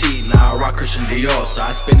white tee, now I rock Christian Dior. So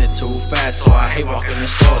I spin it too fast, so I hate walking in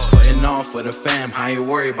stores. Putting on for the fam, I ain't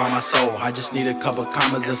worried about my soul. I just need a couple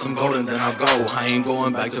commas and some gold and then I'll go. I ain't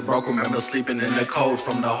going back to broke, remember sleeping in the cold.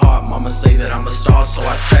 From the heart, mama say that I'm a star, so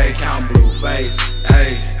I say count Blueface,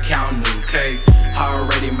 ayy, count New K. I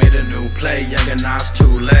already made a new play, young and now it's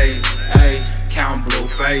too late. Ayy, count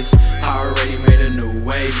Blueface, I already made a new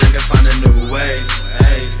wave, you can find a new way.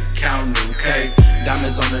 Ayy, count New K.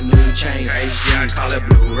 Diamonds on a new chain, HD, I call it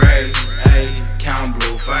Blu-ray. Ayy, count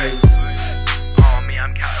Blueface. On me,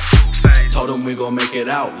 I'm counting Blueface. Told him we gon' make it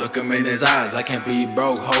out, look him in his eyes. I can't be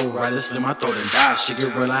broke, ho, rather slit my throat and die. Shit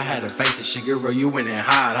get real, I had to face it. Shit get real, you went and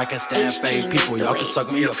hide. I can stand fake people, y'all can suck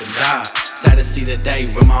me up and die. Sad to see the day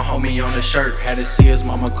with my homie on the shirt. Had to see his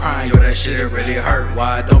mama crying, yo, that shit it really hurt.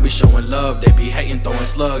 Why I don't be showing love, they be hating, throwing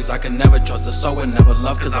slugs. I can never trust a soul and never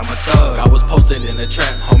love, cause I'm a thug. I was posted in the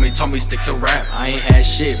trap, homie told me stick to rap. I ain't had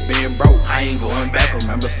shit, being broke, I ain't going back.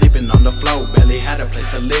 Remember sleeping on the floor, barely had a place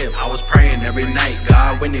to live. I was praying every night,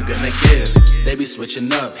 God, when you gonna give? They be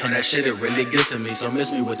switching up, and that shit it really gets to me. So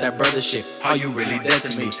miss me with that brother shit. How you really dead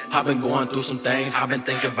to me? I've been going through some things. I've been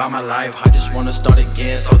thinking about my life. I just wanna start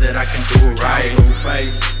again so that I can do it right. Count new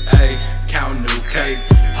face, ayy, count new cake.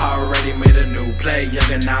 I already made a new play,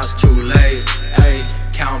 young and now it's too late. Ayy,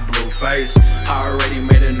 count blue face. I already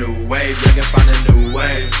made a new wave, you can find a new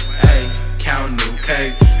way. Ayy, count new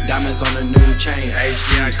cake. Diamonds on a new chain,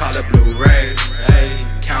 HD, I call it Blu-ray.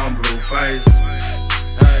 Ayy, count blue face.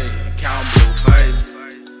 Ayy, count blue face.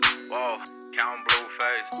 Whoa, count blue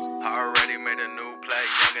face. I already made a new play,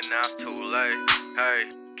 young and now it's too late. Hey,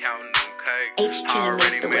 count new cake. I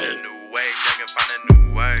already made a new wave, you can find a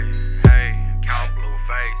new way. Hey, count blue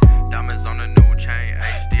face. Diamonds on a new chain,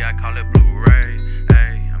 HD, I call it Blu-ray.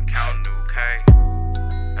 Hey, I'm counting new cake.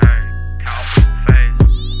 Hey, count blue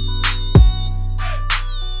face.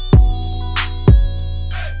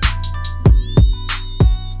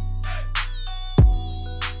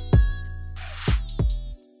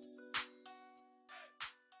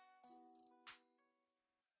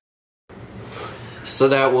 So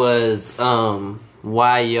that was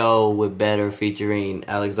YO with Better featuring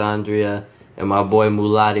Alexandria and my boy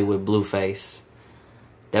Mulati with Blueface.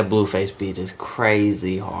 That Blueface beat is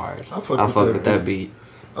crazy hard. I fuck with that beat.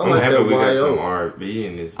 I like happy that we got some YO. R&B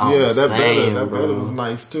in this. Yeah, that Same, better bro. was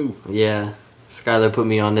nice too. Yeah. Skylar put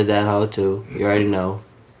me on to that hoe too. You already know.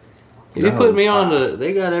 He That put me hoe was on fire. to,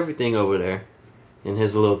 they got everything over there. In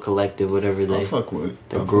his little collective, whatever I they, fuck with it.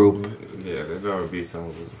 the I fuck group. with it. Yeah, that R&B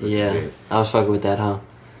song was pretty Yeah, good. I was fucking with that, huh?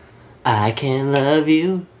 I can love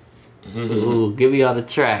you. Ooh, give me on the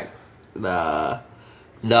track. Nah,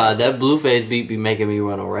 that Blueface beat be making me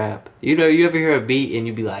want to rap. You know, you ever hear a beat and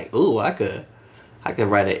you be like, ooh, I could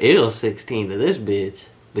write an ill 16 to this bitch,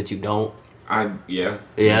 but you don't. Yeah.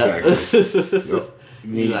 Yeah. Exactly.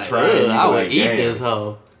 You You like, try it, you I would like, eat damn. this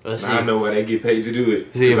hoe. But see, Now I know why they get paid to do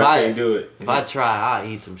it. See, if I can't do it. If I try, I'll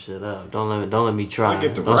eat some shit up. Don't let me try. I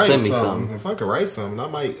get to Don't write send me something. something. If I could write something,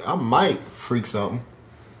 I might freak something.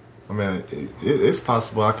 I mean, it's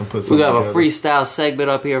possible I can put We something got a together. freestyle segment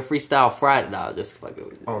up here, Freestyle Friday. No, just fucking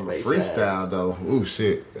with On the face freestyle ass. though. Ooh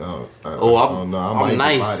shit. Oh, no, I might I'm get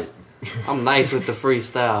nice. bodied. I'm nice with the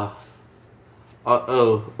freestyle.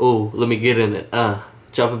 Let me get in it.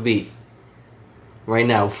 Jump a beat. Right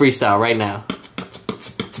now, freestyle right now.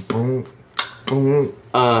 Boom, boom,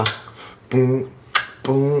 boom,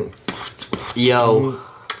 boom. Yo,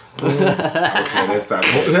 Okay, let's stop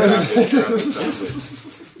it.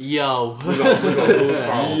 yo. We're gonna lose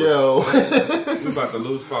followers. Yo. We're about to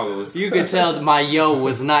lose followers. You could tell my yo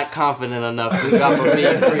was not confident enough to drop a beat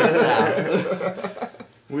freestyle.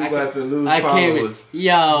 We about to lose I came in, followers.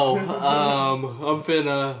 yo, I'm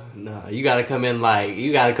finna. Nah, you gotta come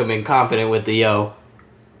in confident with the yo.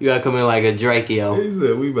 You gotta come in like a Drake yo. He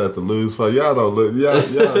said we about to lose. Y'all don't look. Y'all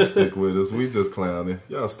stick with us. We just clowning.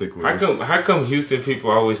 Y'all stick with us. How come Houston people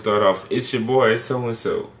always start off, it's your boy, so and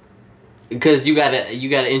so. Because you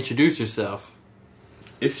gotta introduce yourself.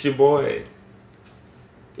 It's your boy.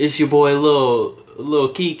 It's your boy Lil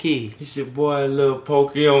Kiki. It's your boy Lil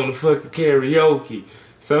Pokey on the fucking karaoke.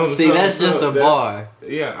 See, that's just a bar.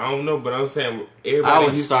 Yeah, I don't know, but I'm saying everybody I would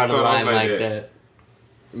used to start a off line like that.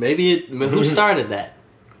 Maybe who started that?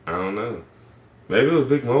 I don't know. Maybe it was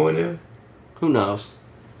Big Mo in there. Who knows?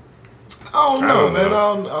 I don't know, don't man.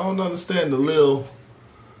 know. I don't understand the Lil.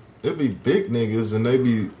 It be big niggas and they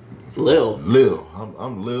be Lil.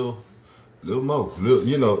 I'm Lil Mo. Lil,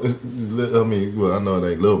 you know, I mean, well, I know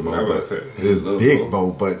it ain't Lil Mo, I was but about to say, it's Lil Big Mo.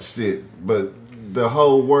 Mo. But shit, but the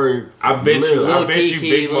whole word. I bet you Lil Kiki,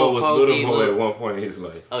 Big Mo Lil was Pokey, Little Mo Lil- at one point in his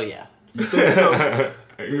life. Oh yeah.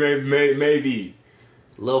 Maybe.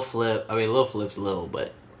 Lil Flip's Lil,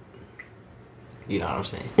 but you know what I'm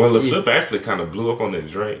saying. Well, the Flip actually kind of blew up on the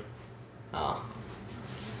Drake. Oh.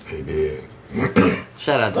 He did.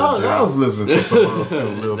 Shout out to I was Drake. listening to some old school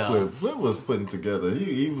Lil No. Flip. Flip was putting together.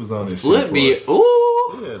 He was on his Flip shit. be for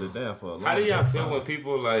ooh. He had it down for a long How do y'all feel time. when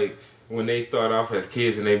people like when they start off as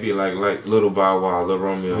kids and they be like Little Bow Wow, Little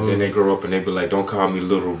Romeo, and then they grow up and they be like, don't call me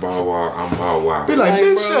Little Bow Wow, I'm Bow Wow. Be like, Like,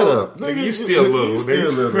 man, bro, shut up. nigga, you still little, You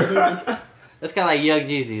still nigga. little. Nigga. That's kind of like Young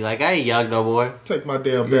Jeezy. Like I ain't young no more. Take my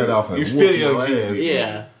damn bed off and You whoop still your Young ass. Jeezy.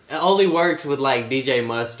 Yeah. It only works with like DJ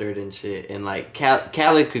Mustard and shit, and like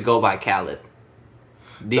Khaled could go by Khaled.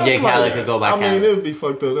 DJ That's Khaled like- could go by I Khaled. mean, it would be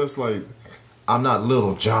fucked up. That's like, I'm not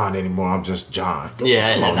Little John anymore. I'm just John.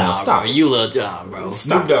 Yeah, Come on now, nah, stop. bro. You Lil John, bro.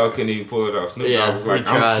 Snoop Dogg couldn't even pull it off. Snoop Yeah, Dogg was like, he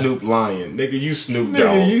tried. I'm Snoop Lion. Nigga, you Snoop Dogg.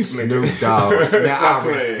 Nigga, you Snoop Dogg. Now, Stop I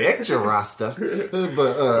playing. respect your Rasta. But,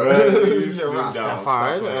 Right, you your Snoop Dogg.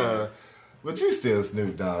 Rastafari. Stop playing. But you still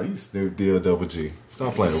Snoop Dogg. You Snoop Double G.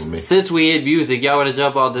 Stop playing with me. Since we hit music, y'all want to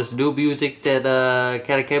jump on this new music that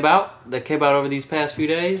kind of came out over these past few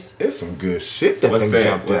days? There's some good shit that What's done that?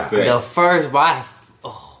 jumped What's out. that? The first,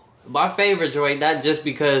 my favorite joint, not just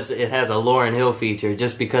because it has a Lauryn Hill feature,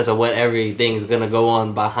 just because of what everything's gonna go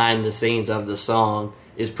on behind the scenes of the song,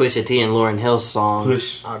 is Pusha T and Lauryn Hill's song.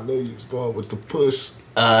 Push. I knew you was going with the push.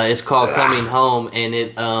 It's called Coming Home, and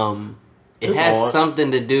it It's has hard.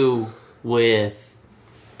 something to do with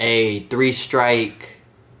a 3-strike,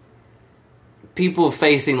 people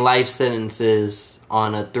facing life sentences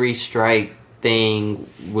on a 3-strike thing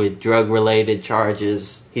with drug-related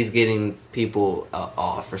charges. He's getting people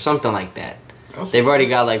off or something like that. They've already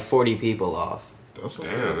got like 40 people off. That's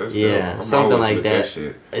what's Damn, up. that's Yeah, dope. I'm something always like with that.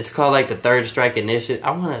 shit. It's called like the Third Strike Initiative.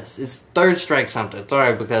 It's Third Strike something.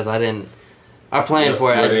 Sorry, because I planned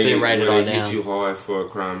for it. I just didn't write it all They hit you down. hard for a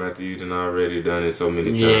crime after you done already done it so many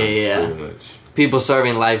times. Yeah. Pretty much. People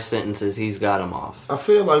serving life sentences. He's got them off. I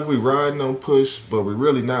feel like we riding on Push, but we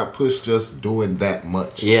really not Push just doing that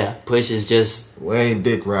much. Yeah, Push is just. We ain't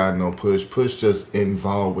dick riding on Push. Push just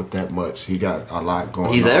involved with that much. He got a lot going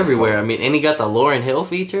on. He's everywhere. So, I mean, and he got the Lauryn Hill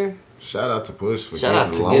feature. shout out to Push for Shout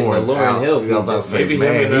out getting to getting the Lauryn out. Hill Yeah, I'm about to feature. say, Maybe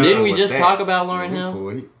man, him and, he Didn't we with just that. talk about Lauryn We Hill?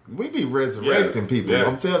 cool. We be resurrecting Yeah. people. Yeah.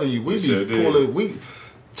 I'm telling you, we We be sure did. pulling.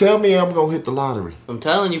 Tell me I'm gonna hit the lottery. I'm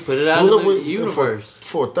telling you, put it out Well, in the look, universe.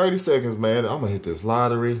 For 30 seconds, man, I'm gonna hit this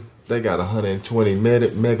lottery. They got 120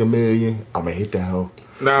 mega million. I'm gonna hit that hoe.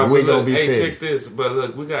 Nah, we but gonna look, be hey, fed. check this. But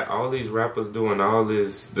look, we got all these rappers doing all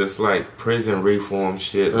this like prison reform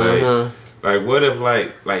shit. Like what if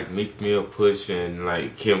like Meek Mill, Push, and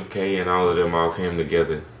like Kim K and all of them all came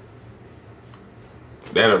together?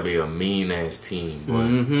 That'll be a mean ass team, boy.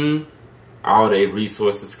 Mm-hmm. All their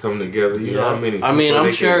resources come together. You know how many? I mean, people I'm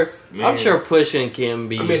they sure. could- man. I'm sure Push and Kim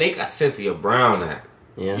be. I mean, they got Cynthia Brown at.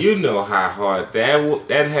 yeah. You know how hard that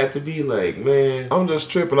had to be. Like, man. I'm just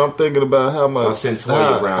tripping. I'm thinking about how much. Oh,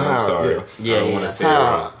 Centoya Brown. I'm sorry. Yeah, I don't want yeah. to say it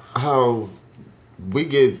wrong. How we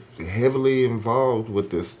get heavily involved with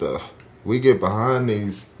this stuff. We get behind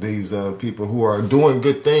these people who are doing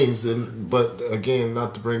good things, but again,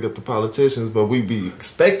 not to bring up the politicians, but we be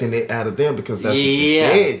expecting it out of them because that's what you Yeah.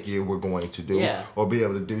 said you were going to do, Yeah. or be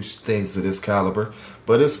able to do things of this caliber.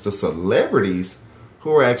 But it's the celebrities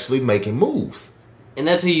who are actually making moves. And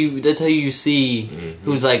that's who you see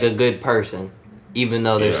who's like a good person, even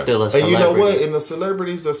though they're Yeah. still a And celebrity. you know what? And the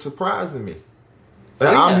celebrities are surprising me. And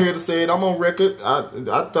Oh, yeah. I'm here to say it. I'm on record. I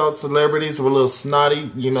thought celebrities were a little snotty,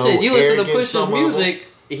 you know. Shit, you listen to arrogant, Push's some of them. music.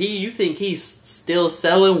 You think he's still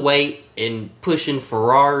selling weight and pushing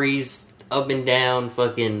Ferraris up and down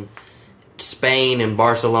fucking Spain and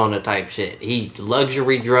Barcelona type shit. He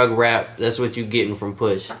luxury drug rap. That's what you getting from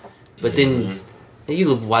Push. But then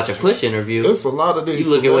you watch a Push interview. There's a lot of these.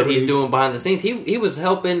 You look at what he's celebrities. doing behind the scenes. He was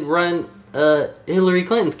helping run Hillary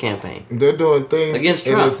Clinton's campaign. They're doing things Against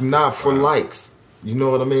and Trump. it's not for likes. You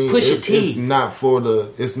know what I mean? Pusha it's, T. It's not for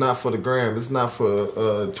the gram. It's not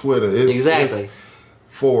for Twitter. Exactly. It's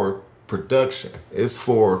for production. It's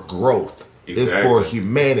for growth. It's for Exactly.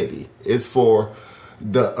 humanity. It's for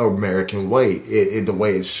the American way. The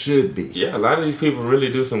way it should be. Yeah, a lot of these people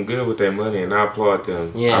really do some good with their money, and I applaud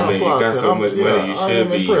them. Yeah. I mean, you I applaud got them. so much Yeah, money, you I should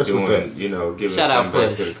am be impressed with doing, that. you know, giving Shout out something back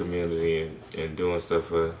Push. to the community and doing stuff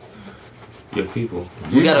for your people.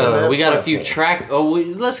 We Using got that a few platform. track.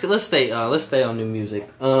 Let's stay on new music.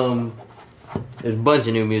 There's a bunch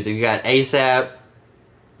of new music. We got ASAP,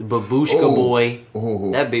 Babushka Ooh. Boy.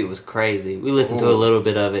 Ooh. That beat was crazy. We listened to a Ooh. little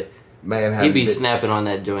bit of it. Man, He be had- snapping on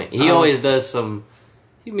that joint. He always does some.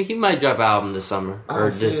 He might drop an album this summer I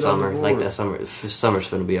or see this it on the summer, like board. that summer. Summer's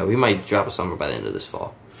finna be over. He might drop a summer by the end of this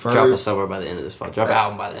fall. Ferg. Drop a summer by the end of this fall. Drop an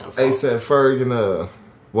album by the end of fall. ASAP Ferg and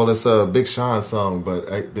well, it's a Big Sean song,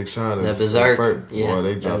 but Big Sean is That Berserk, Ferg. yeah, Boy,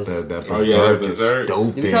 they dropped that that. is- That Oh, yeah, Berserk that is Berserk.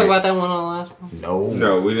 stupid. Did we talk about that one on the last one? No,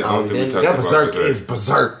 No, we didn't. I Oh, don't we think we didn't? talked that about Berserk Berserk. is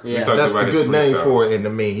Berserk. Yeah. We talked That's about the his good name freestyle. for it. And I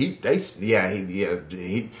mean,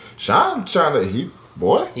 Sean trying to,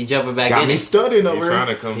 boy, He jumping back got in me it. studying over You here. trying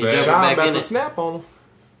to come He back? jumping Sean back about in to it. snap on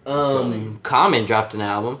him. Common dropped an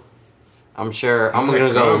album. I'm sure. I'm like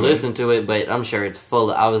gonna go Common. listen to it, but I'm sure it's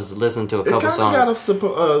full. I was listening to a It couple kind of songs.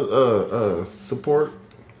 got a support.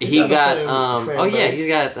 He a got fan oh yeah, base. he's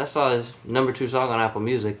got. I saw his number 2 song on Apple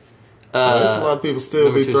Music. There's a lot of people still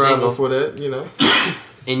number be 2 thriving single. for that, you know.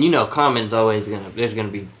 And you know, Common's always gonna. There's gonna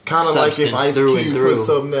be Kind of like if substance Ice through and Cube through. put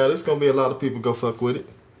something out, there's gonna be a lot of people go fuck with it.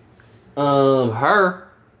 Her.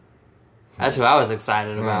 That's who I was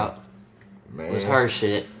excited about. Man, Was her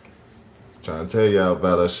shit. trying to tell y'all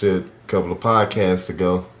about her shit a couple of podcasts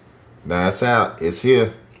ago. Now it's out. It's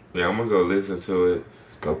here. Yeah, I'm gonna go listen to it.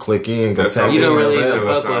 Go click in. Go That's tap how You in. don't really whatever. even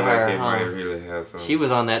fuck with Sound like her, it huh? might really have some. She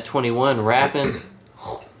was on that 21 rapping.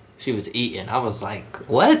 She was eating. I was like,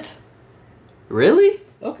 what? Really?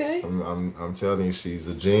 Okay. I'm telling you, she's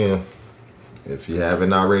a gem. If you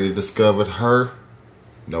haven't already discovered her,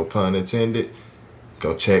 no pun intended,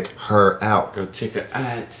 go check her out. Go check it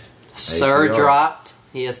out. Sir ATR. dropped.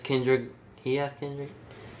 He has Kendrick.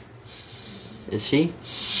 Is she?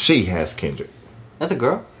 She has Kendrick. That's a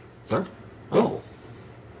girl. Sir? Oh,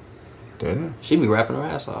 That is. she be rapping her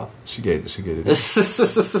ass off. She gave it.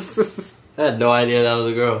 I had no idea that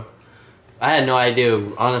was a girl. I had no idea,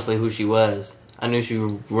 honestly, who she was. I knew she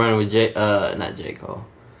was running with not J. Cole.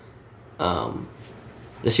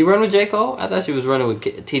 Did she run with J. Cole? I thought she was running with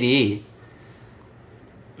TDE.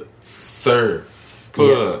 Sir, pull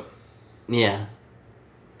Yeah. up. Yeah.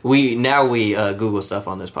 We Google stuff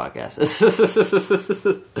on this podcast.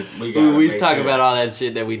 gotta we make talk sure. about all that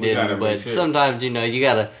shit that we We gotta didn't, make but sure. sometimes you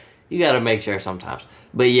gotta make sure sometimes.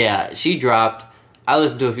 But yeah, she dropped. I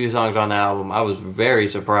listened to a few songs on the album. I was very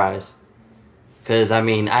surprised. Cause I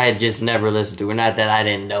mean, I had just never listened to her. Not that I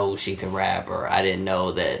didn't know she could rap, or I didn't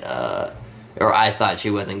know that, or I thought she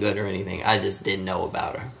wasn't good or anything. I just didn't know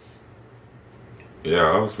about her. Yeah,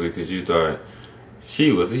 obviously, because you thought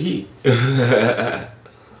she was a he.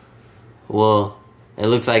 Well, it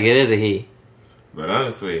looks like it is a he. But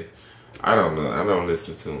honestly, I don't know. I don't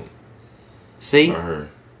listen to him See, or her.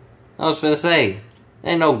 I was finna say,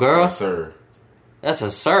 ain't no girl. Sir. That's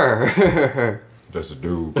a sir. That's a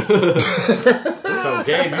dude. So,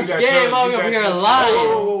 Gabe, you got Gabe your, over you got here your lying.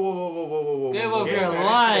 Whoa. Gabe over Gabe here got his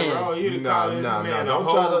lying. shit wrong. You done Nah, called this man a Don't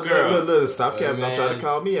whole try to girl. look, stop capping. Don't try to Man.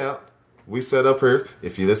 call me out. We set up here.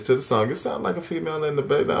 If you listen to the song, it sounds like a female in the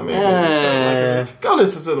back. I mean, go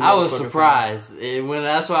listen to the. I was motherfucking surprised and when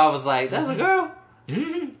that's why I was like, "That's a girl."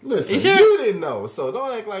 Song. Listen, You sure? you didn't know, so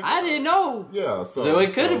don't act like I didn't know. Yeah, So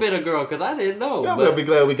it could have been a girl because I didn't know. Yeah, but we'll be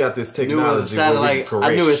glad we got this knew it technology. sounded where we like can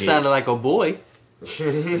correct I knew it shit. sounded like a boy.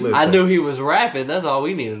 Listen, I knew he was rapping. That's all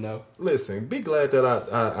we need to know. Listen, be glad that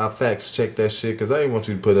I facts checked that shit because I didn't want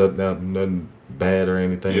you to put up nothing bad or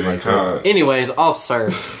anything You done like that. called, Anyways, off sir.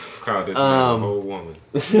 called this man a whole woman.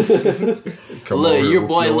 Come on, Look, your whoop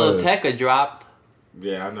boy Lil ass. Tecca dropped.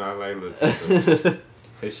 Yeah, I know. I like Lil Tecca.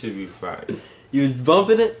 That should be fire. You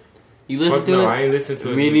bumping it? You listen Fuck to no, it? I ain't listened to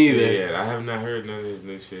his Me new neither. shit yet. I have not heard none of his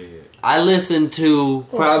new shit yet. I listened to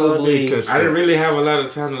probably. catch I didn't really have a lot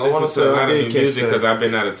of time to I wanna listen say to a I lot of did new catch music that. because I've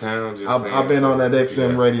been out of town. Just saying, I've been on that so,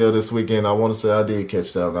 XM yeah. radio this weekend. I want to say I did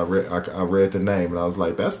catch that. And I read the name and I was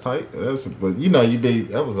like, "That's tight." But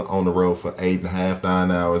that was on the road for 8.5,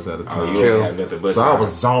 9 hours at a Oh, time. you True. ain't have nothing but So I time.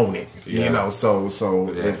 was zoning, Yeah. So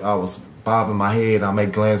Yeah. if I was bobbing my head, I may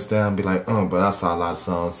glance down and be like, but I saw a lot of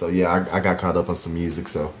songs. So yeah, I got caught up on some music.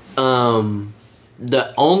 So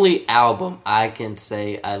The only album I can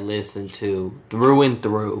say I listened to through and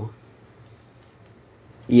through.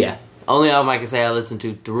 Yeah. Only album I can say I listened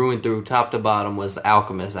to through and through, top to bottom, was the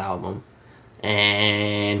Alchemist album.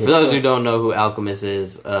 And for those who don't know who Alchemist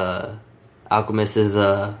is a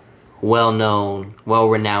well-known,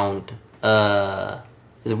 well-renowned,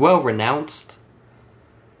 is it well-renounced?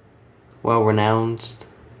 Well-renounced?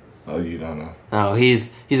 oh, you don't know. Oh,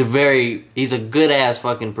 he's a good ass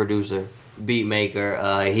fucking producer, beat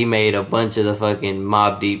maker. He made a bunch of the fucking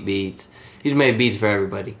Mobb Deep beats. He's made beats for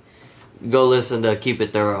everybody. Go listen to Keep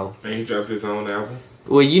It Thorough. And he dropped his own album.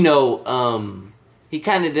 Well, he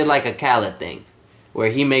kind of did like a Khaled thing,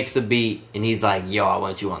 where he makes a beat and he's like, "Yo, I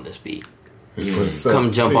want you on this beat."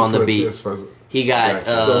 Come jump on the beat. He got Gotcha.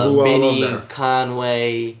 So who all on Benny there?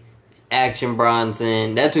 Conway, Action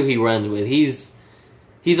Bronson. That's who he runs with. He's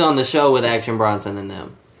on the show with Action Bronson and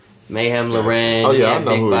them. Mayhem Loren. Oh, yeah, I he had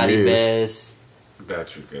know Big who he Body is. Bess.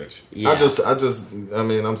 Got you. Yeah. I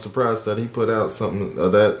mean, I'm surprised that he put out something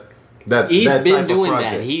of that. He's that been type of doing that.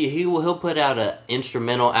 project. He'll put out an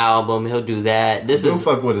instrumental album. He'll do that. This Don't is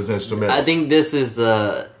fuck with his instruments. I think this is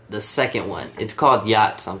the second one. It's called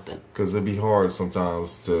Yacht something. because it'd be hard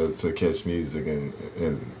sometimes to catch music and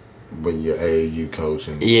when you're AAU coach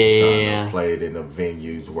and trying to play it in the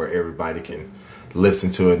venues where everybody can listen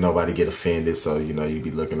to it, nobody get offended. So you be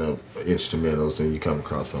looking up instrumentals and you come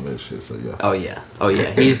across some of that shit. So yeah. Oh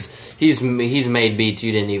yeah. He's made beats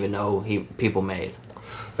you didn't even know people made.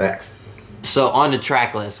 Facts. So on the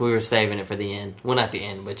track list, we were saving it for the end. Well, not the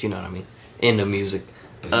end, but you know what I mean. End of music.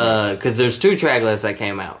 Because there's 2 track lists that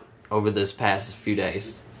came out over this past few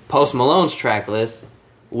days. Post Malone's track list,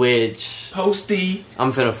 which Posty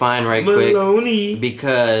I'm finna find right Maloney. quick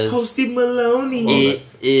because Posty Maloney. it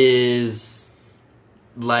is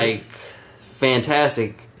like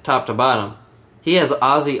fantastic top to bottom. He has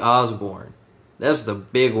Ozzy Osbourne. That's the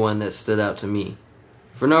big one that stood out to me.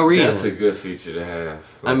 for no reason. That's a good feature to have.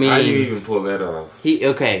 I mean, how do you even pull that off?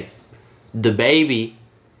 The Baby,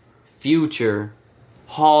 Future,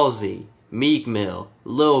 Halsey, Meek Mill,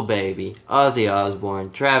 Lil Baby, Ozzy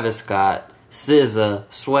Osbourne, Travis Scott, SZA,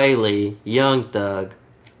 Sway Lee, Young Thug.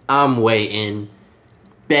 I'm waiting,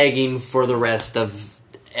 begging for the rest of.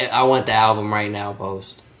 I want the album right now,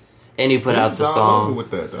 Post. And he put out the song.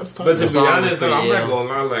 With that. That's but to be honest, though, I'm ill.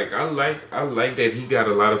 not gonna lie. I like that he got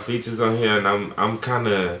a lot of features on here, and I'm kind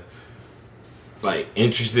of like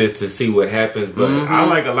interested to see what happens. But I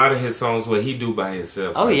like a lot of his songs what he do by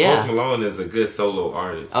himself. Oh, like, yeah. Post Malone is a good solo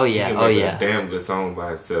artist. Oh, yeah. He can make a damn good song by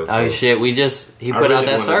himself. Oh so shit! He put out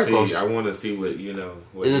that Circles. I want to see what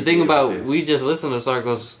What the he thing did about with this. we just listened to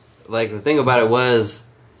Circles. Like the thing about it was,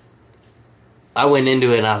 I went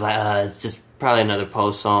into it and I was like, it's just probably another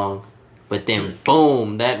Post song. But then,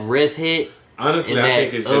 boom, that riff hit. Honestly, I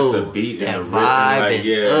think it's just the beat and the rhythm. vibe.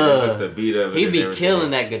 It's just the beat of it. He and be everything.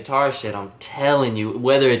 killing that guitar shit. I'm telling you,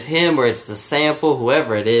 whether it's him or it's the sample,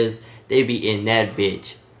 whoever it is, they be in that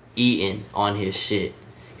bitch eating on his shit.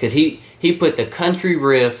 Cause he put the country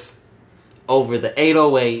riff over the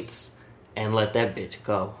 808s and let that bitch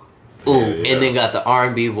go. Ooh, Yeah. and then got the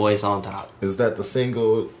R&B voice on top. Is that the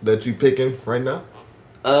single that you picking right now?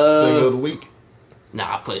 Single of the week?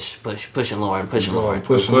 Nah, pushing Lauren. Pushing Of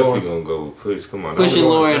course he Lauren. gonna go push. Come on, Pushing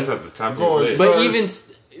Lauren. That's at the top of Going his list. But Sir,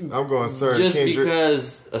 even I'm going, Sir just Kendrick.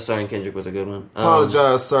 because Sir and Kendrick was a good one.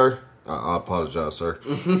 Apologize, sir. I apologize, sir.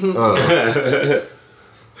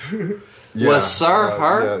 Was Sir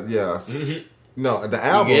her? Yeah. No, the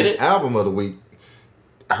get it? album of the week,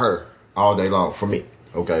 her all day long for me.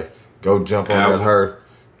 Okay, go jump on Album. that her.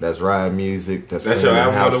 That's ride music. That's Your playing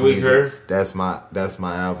album of house the week, music. her? That's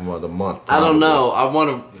my album of the month. I don't probably.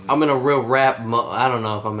 know. I'm in a real rap mode. I don't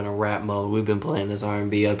know if I'm in a rap mode. We've been playing this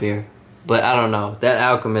R&B up here, but I don't know. That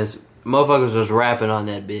Alchemist, motherfuckers was rapping on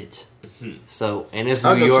that bitch. So, and it's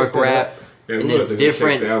I'll New go York check that rap, Yeah, and we'll it's have to go check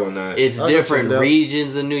different. that one out. It's I'll go check different it out.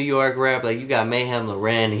 regions of New York rap. Like you got Mayhem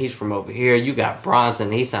Loren, and he's from over here. You got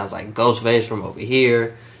Bronson, he sounds like Ghostface from over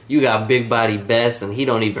here. You got Big Body Best, and he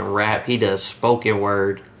don't even rap. He does spoken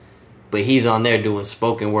word. But he's on there doing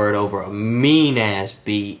spoken word over a mean ass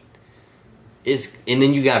beat. And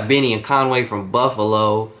then you got Benny and Conway from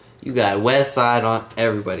Buffalo. You got West Side on.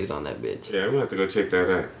 Everybody's on that bitch. Yeah, I'm gonna have to go check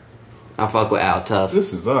that out. I fuck with Al Tough.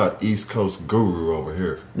 This is our East Coast guru over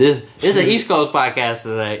here. This is an East Coast podcast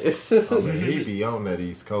today. I mean, he be on that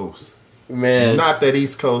East Coast. Man, Not that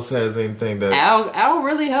East Coast has anything that. Al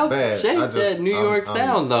really helped Bad. shape I just- that New York I'm-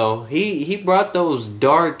 sound though. He brought those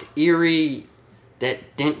dark, eerie.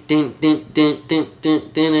 That din din din din din din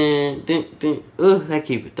din din din. Ugh, that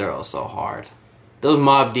Keep It Thorough so hard. Those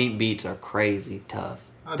Mobb Deep beats are crazy tough.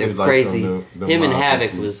 I They're do like crazy. some of them Him and Mobb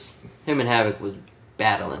Deep Havoc was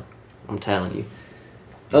battling. I'm telling you.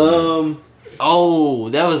 Oh,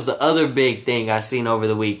 that was the other big thing I seen over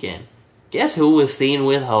the weekend. Guess who was seen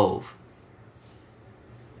with Hove?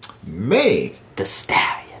 Meg. The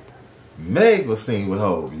Stallion. Meg was seen with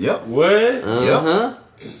Hov. Yep. What? Uh-huh.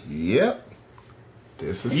 Yep.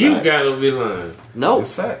 This is You facts. gotta be lying. Nope.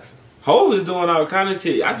 It's facts. Hov is doing all kind of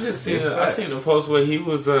shit. I just seen It's I facts. seen a post where he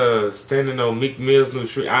was standing on Meek Mill's new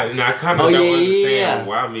street. And I kind of Oh, don't yeah, understand yeah.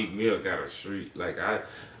 why Meek Mill got a street. Like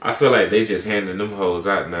I feel like they just handing them hoes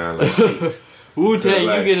out now. Like, streets. Wu-Tang,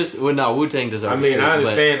 Like- you get a... Well, no, Wu-Tang deserves I mean, a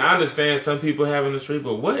street, I understand some people having a street,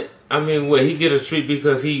 but what? I mean, what, he get a street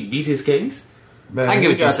because he beat his case? Man, I get he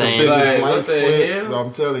what you're got the saying. biggest Like, what life the flip. hell?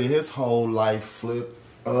 I'm telling you, his whole life flipped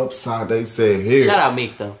upside. They said here, Shout out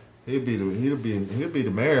Meek, though. he'll be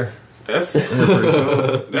the mayor. That's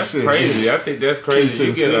That's crazy. I think that's crazy. to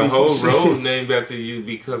You the get a city. whole road named after you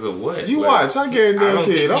because of what? You Like, watch, I I guarantee don't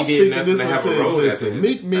you. think I'm he did speaking nothing this to have a into road existence. after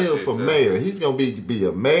Meek him. Mill I think for so. mayor. He's gonna be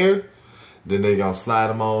a mayor. Then they gonna slide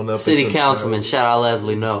him on up. City into, councilman, shout out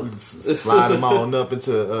Leslie No. slide him on up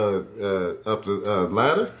into up the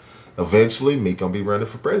ladder. Eventually, Meek gonna be running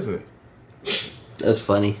for president. That's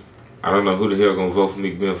funny. I don't know who the hell gonna vote for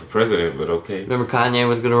Meek Mill for president, but okay. Remember Kanye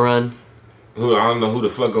was gonna run? I don't know who the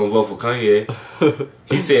fuck gonna vote for Kanye.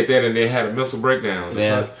 He said that and then had a mental breakdown.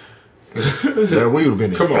 Yeah. Yeah, we would have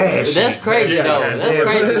been. Come on. bad That's shape. crazy Yeah, though. yeah, That's yeah.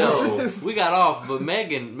 crazy Yeah. though. We got off, but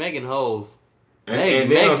Megan Hove. And Meg then on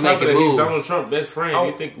Meg's top of making that, he's moves. Donald Trump's best friend. Oh.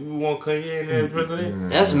 You think we want Kanye in there as president?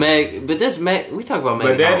 That's Meg, but this Meg. We talk about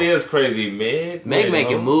Megan. But that Hove. is crazy, Meg. Meg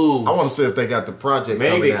making moves. I want to see if they got the project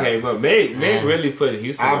Meg coming that out. came up. Meg Yeah. really put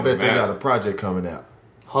Houston I on bet the they map. got a project coming out.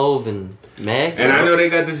 Hove and Meg. And I know they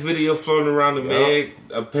got this video floating around of Yup. Meg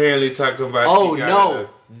apparently talking about Oh she got no,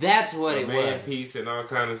 that's what a it man was. piece and all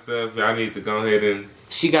kind of stuff. I need to go ahead and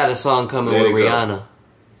She got a song coming There with you go. Rihanna.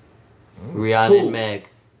 Rihanna Who? and Meg.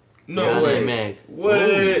 No Rihanna way. and Meg.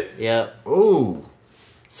 What? Yep. Ooh.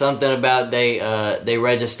 Something about they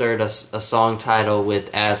registered a song title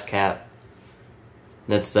with ASCAP.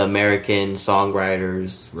 That's the American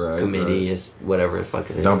Songwriters Committee, right. is whatever the fuck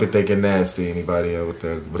it is. Don't be thinking nasty, anybody with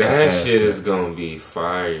that. With That the shit ass. is gonna be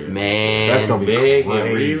fire. Man, That's gonna be Meg and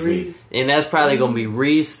crazy. and that's probably gonna be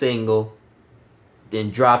re-single, then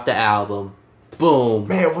drop the album, boom.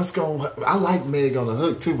 Man, what's going? I like Meg on the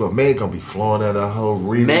hook too, but Meg gonna be flowing at a whole.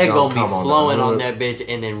 Riri Meg gonna be come on flowing the on hook. that bitch,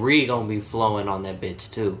 and then Ree gonna be flowing on that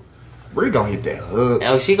bitch too. Riri gonna hit that hook.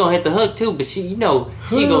 Oh, she gonna hit the hook too, but she gonna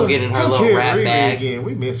get in her Just little hit rap Riri bag. again.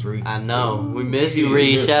 We miss Riri. I know. We miss you,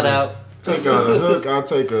 Ree. Shout out. Take her on the hook. I'll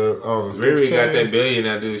take her on the Riri 16. got that billion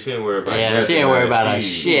now, dude. She ain't worry about Yeah, nothing. she ain't worry about man. a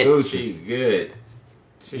shit. She good.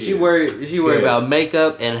 She worry good. about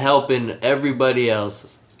makeup and helping everybody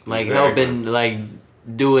else. Like Exactly. helping, like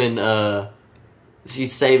doing.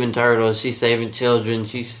 She's saving turtles. She's saving children.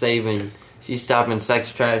 She's stopping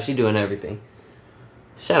sex trafficking. She's doing everything.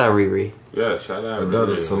 Shout out Riri. Yeah, shout out.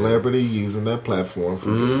 Another Riri, man. celebrity using that platform for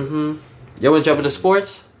good. Yo, wanna jump into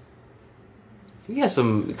sports? We got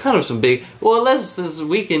some big. Well,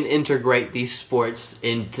 we can integrate these sports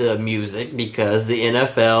into music because the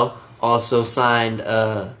NFL also signed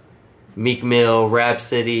Meek Mill,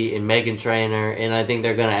 Rhapsody, and Meghan Trainor, and I think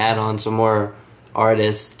they're gonna add on some more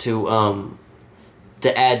artists to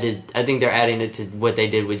add to. I think they're adding it to what they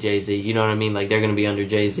did with Jay-Z. You know what I mean? Like they're gonna be under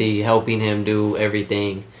Jay-Z, helping him do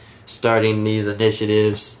everything, starting these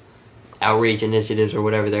initiatives, outreach initiatives, or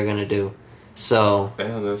whatever they're gonna do. So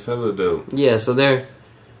Damn, that's hella dope. yeah, so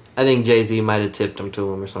I think Jay-Z might have tipped him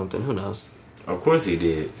to him or something. Who knows? Of course he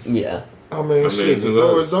did. Yeah. I mean, shit, the who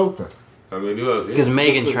door else? is open. I mean, who else? Because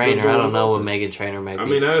Megan the Trainor, door I don't is know what open. Megan Trainor might be. I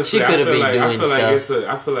mean, honestly, she could have been I doing feel stuff. like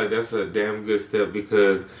I feel like that's a damn good step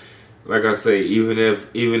because, like I say, even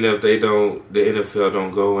if they don't, the NFL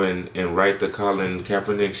don't go and write the Colin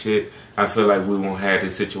Kaepernick shit, I feel like we won't have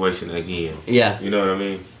this situation again. Yeah. You know what I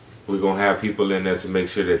mean? We're gonna have people in there to make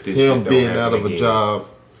sure that this Him shit don't being happen out of a again. job,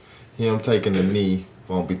 him taking a knee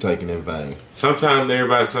won't be taken in vain.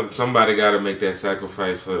 Sometimes somebody got to make that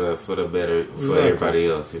sacrifice for the better for Exactly. everybody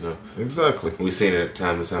else. You know, Exactly. we've seen it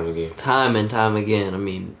time and time again. Time and time again. I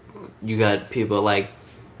mean, you got people like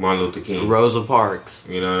Martin Luther King. Rosa Parks.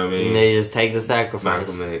 You know what I mean? And they just take the sacrifice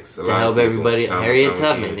Malcolm X. A to lot of help people, everybody. time and Harriet time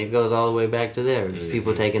Tubman. again. It goes all the way back to there.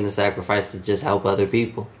 People taking the sacrifice to just help other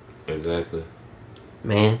people. Exactly.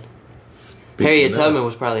 Man. Speaking Harriet of- Tubman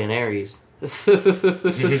was probably an Aries.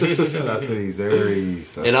 Shout out to these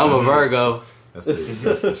Aries. And I'm a Virgo. That's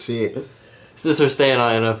the shit. Since we're staying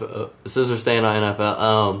on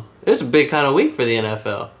NFL, it was a big kind of week for the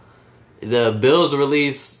NFL. The Bills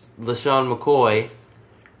released LaShawn McCoy,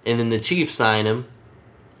 and then the Chiefs signed him.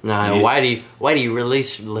 Now, Yeah. why do you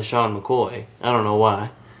release LaShawn McCoy? I don't know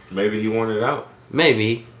why. Maybe he wanted out.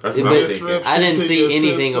 Maybe, That's but what I'm thinking. I didn't see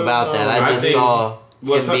anything about that. I just saw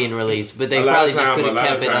well, him being released, but they a lot probably of just time- could a have lot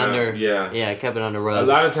kept of it time, under. yeah. Kept it under A rugs.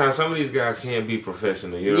 lot of times, some of these guys can't be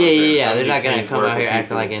professional. You know what I'm Yeah, saying? yeah. Some They're of not these gonna teams come work out here with acting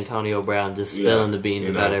people. like Antonio Brown, just Yeah, spilling the beans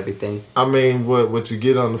you know. about everything. I mean, what you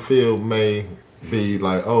get on the field may be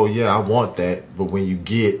like, oh yeah, I want that, but when you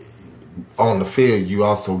get on the field, you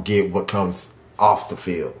also get what comes off the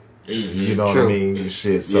field. You know True. what I mean?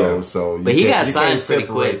 Shit. Yeah. So you But he can't- got you signed can't pretty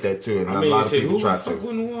separate quick. that too, and I a mean, lot of shit, people who try the fuck to.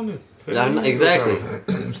 wouldn't want him? Exactly.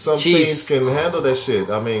 Some Chiefs. teams can handle that shit.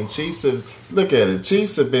 I mean, Chiefs have look at it.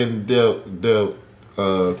 Chiefs have been dealt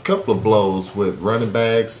a couple of blows with running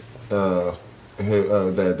backs that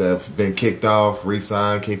have been kicked off,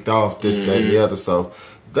 re-signed, kicked off, this, that, and the other. So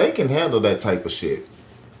they can handle that type of shit.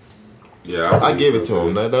 Yeah, I give it so,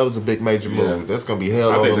 to them. too. That was a big major move. Yeah. That's gonna be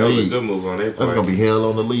hell I on think the that was a league. good move on their part. That's gonna be hell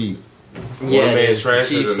on the league, Yeah, One it man's is. The trash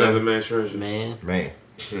Chiefs is another are- man's treasure. Man, man.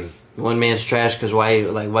 one man's trash because why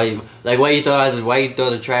you throw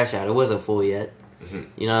the trash out? It wasn't full yet.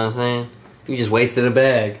 You know what I'm saying? You just wasted a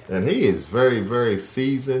bag. And he is very, very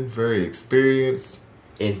seasoned, very experienced,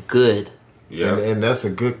 And good. Yeah. and that's a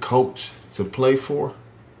good coach to play for.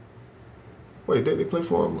 Wait, didn't he play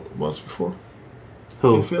for him once before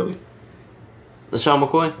Who? in Philly? LaShawn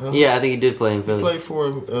McCoy? Uh-huh. Yeah, I think he did play in He Philly. played for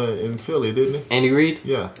him in Philly, didn't he? Andy Reid?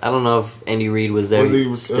 Yeah. I don't know if Andy Reid was there Was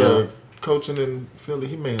he still. coaching in Philly?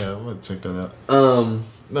 He may have. I'm gonna check that out.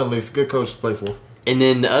 Nonetheless, good coach to play for. And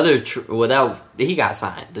then the other, he got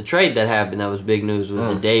signed. The trade that happened that was big news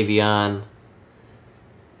was Jadeveon.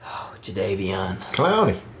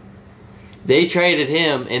 Clowney. They traded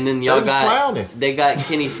him, and then y'all They was clowning. they got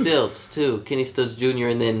Kenny Stilts too, Kenny Stilts Jr.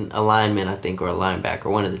 and then a lineman, I think, or a linebacker,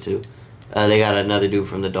 one of the two. They got another dude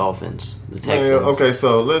from the Dolphins, the Texans. Man, okay,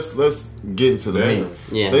 so let's get into the Damn. meat.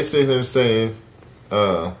 Yeah. They sit here saying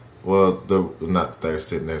Well, not they're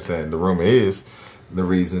sitting there saying the rumor is the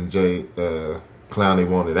reason Clowney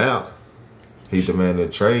wanted out. He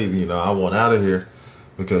demanded trade. You know, I want out of here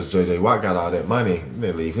because J.J. Watt got all that money. They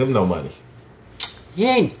didn't leave him no money. He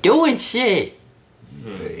ain't doing shit.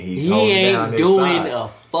 He ain't doing a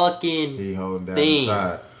fucking He holding down thing. the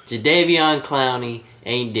side. Jadeveon Clowney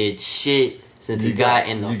ain't did shit since he got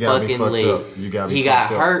in the you got me fucking fucked league. up. You got me He got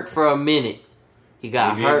fucked up. hurt for a minute. He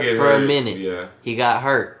got He did hurt get for a hurt, minute. yeah. He got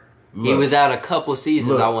hurt. He Look. was out a couple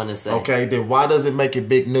seasons, Look, I want to say. Okay, then why does it make it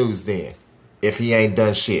big news then? If he ain't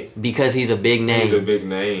done shit. Because he's a big name. He's a big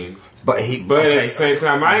name. But At the same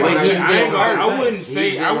time, I wouldn't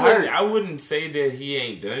say hurt. I wouldn't say that he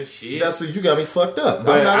ain't done shit. That's what you got me fucked up.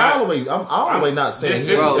 But I'm not I- all the way. I'm all the way not saying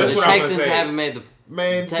this- Bro, that's the what I'm gonna Texans say. haven't made the...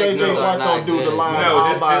 man, Texans JJ are Watt not gonna do the good. line No,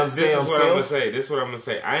 all by this his is damn what I'm gonna self. say. This is what I'm gonna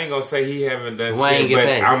say. I ain't gonna say he haven't done Why ain't shit, get but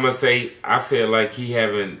paid? I'm gonna say I feel like he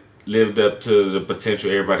haven't lived up to the potential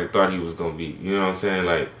everybody thought he was gonna be. You know what I'm saying?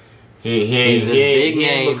 Like he He's a big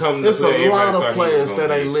name. become There's the player a everybody lot thought of he was players gonna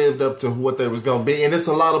that be. ain't lived up to what they was gonna be, and it's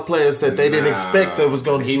a lot of players that they didn't expect that was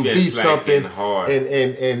going he to been be slacking something. hard.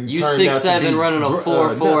 And You turned out to 6'7" be running a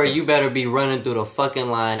 4.4, nothing. you better be running through the fucking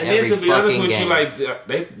line And every then to be honest fucking with game. you,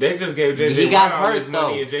 like they just gave JJ He got Watt all hurt, his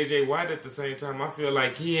money though. and JJ Watt at the same time. I feel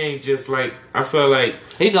like he ain't just like I feel like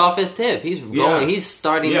He's off his tip. He's going. He's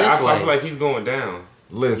starting yeah, this way. I feel like he's going down.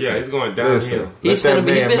 Listen, Yeah, he's going downhill. Listen, He's let finna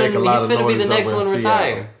that man make a lot of be the noise next over one to in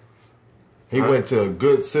retire. Seattle. He went to a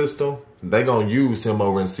good system. They gonna use him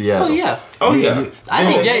over in Seattle. Oh yeah. Oh, yeah. I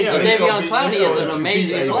think it's gonna Jadeveon be- Clowney it's is gonna an be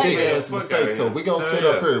amazing a player. big ass Fuck mistake. outta So here. we're gonna sit Yeah.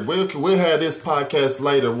 up here. We'll have this podcast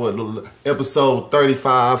later. What episode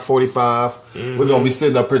 35, 45. We're gonna be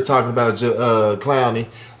sitting up here talking about Clowney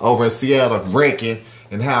over in Seattle, wrecking,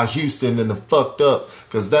 and how Houston and the fucked up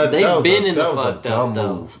because that They've was been a, in the that was a fucked dumb up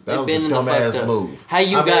though. move. That They've was been a in the dumb fucked ass up. move. How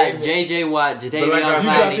you I got mean, J.J. Watt, Jadeveon like I Clowney? You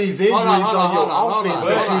got these injuries Hold on your hold offense on,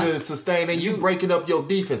 that hold you on. done sustained, and you breaking up your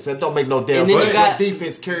defense. That don't make no damn And then sense. you got Your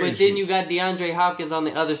defense carries but then you got DeAndre Hopkins on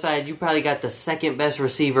the other side. You probably got the second best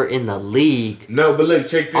receiver in the league. No, but look,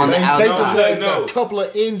 check this. On the They outside. just had no. a couple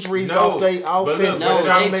of injuries No, off their but look, offense. no, on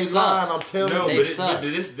they their suck. line. I'm telling No, you. They but suck.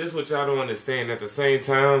 this what y'all don't understand. At the same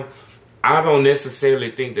time, I don't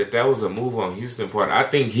necessarily think that was a move on Houston part. I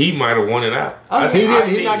think he might have wanted out. Oh, I he think- didn't- I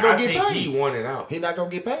he think- not gonna I get think paid. He wanted out. He not gonna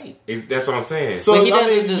get paid. That's what I'm saying. So But he I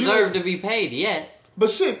doesn't mean, deserve to be paid yet. But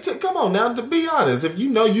shit, come on now. To be honest, if you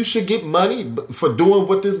know you should get money for doing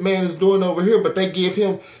what this man is doing over here, but they give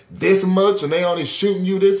him this much and they only shooting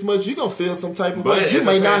you this much, you gonna feel some type of But way. at You the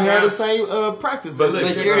may same not have time- the same practice. But look,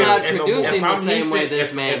 But check you're this. not If- producing if the I'm same Houston- way this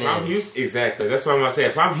if- man if I'm is. Houston, exactly. That's what I'm gonna say.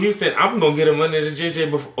 If I'm Houston, I'm gonna get him money to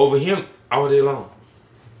JJ over him all day long.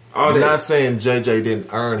 All I'm day. not saying JJ didn't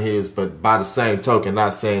earn his, but by the same token,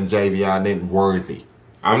 not saying Javion isn't worthy.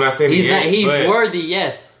 I'm not saying He's he not. ain't, He's but- worthy.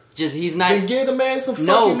 Yes. Just he's not. Then give the man some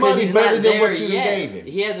No, fucking because money he's better not than there what you yet. gave him.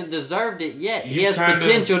 He hasn't deserved it yet. He You has kinda-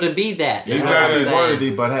 potential to be that. You That's what gotta- I'm He's saying. worthy,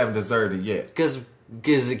 but haven't deserved it yet. Because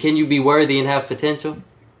can you be worthy and have potential?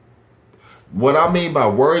 What I mean by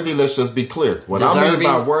worthy, let's just be clear. What I mean Deserving?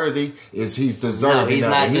 by worthy is he's deserving. No, he's of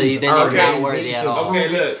not. it. Then he's earned not it. worthy He's at all. proven-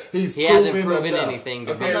 Okay, look. He's He hasn't proven proven enough. anything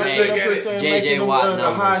to I'm be not made. sitting up here saying J.J. making him Watt the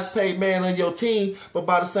numbers. highest paid man on your team, but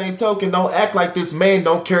by the same token, don't act like this man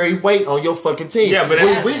don't carry weight on your fucking team. Yeah, but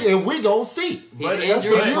we gonna see. He's But that's the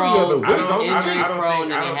injury beauty prone. of it. We're He's gonna injury see.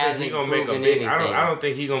 prone, and he hasn't proven anything. I don't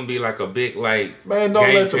think he's gonna be like a big like Man, don't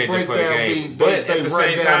game let the changer for the breakdown game. be- But they at the run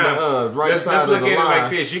same down time, the, right let's side look of the at it line. like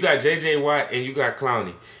this: you got JJ Watt and you got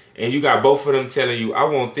Clowney, and you got both of them telling you, "I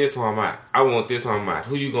want this or I'm out. I want this or I'm out."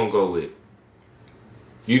 Who you gonna go with?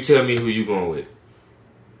 You tell me who you going with.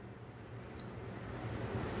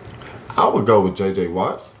 I would go with JJ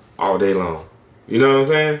Watts. All day long. You know what I'm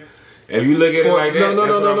saying? If you look at it like that, no.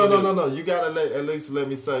 that's what I'm gonna do. You gotta at least let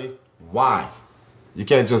me say why. You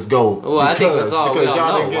can't just go. Well, I think that's all. We because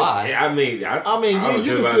all know didn't get- why. Yeah, I mean,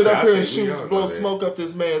 you can sit up here and shoot, blow smoke up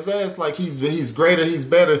this man's ass like he's greater, he's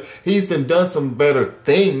better. He's done some better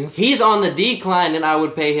things. He's on the decline, and I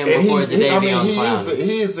would pay him And before he Jadeveon is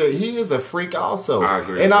Clowney. he is a freak also. I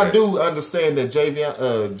agree and with I that. do understand that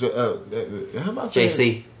Javion how am I saying?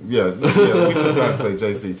 JC. Yeah, we just got to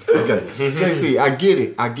say JC. Okay, JC, I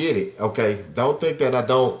get it. Okay, don't think that I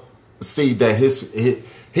don't see that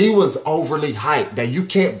he was overly hyped. That you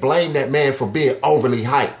can't blame that man for being overly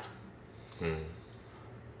hyped.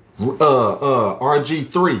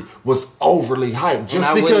 RG3 was overly hyped just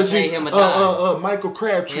I wouldn't because pay him a dime. Michael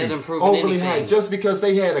Crabtree He hasn't proven overly anything. hyped just because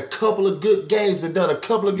they had a couple of good games and done a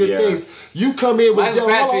couple of good Yeah. things. You come in with Michael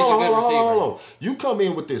Crabtree's a good receiver. You come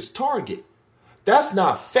in with this target. That's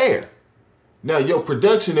not fair. Now, your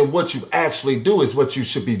production and what you actually do is what you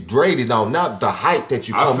should be graded on, not the hype that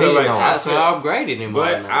you come in on. That's what I'm grading him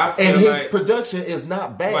on. And his production is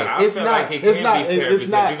not bad. It's not. It's not. It's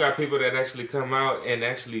not. You got people that actually come out and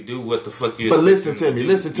actually do what the fuck you. But listen to me.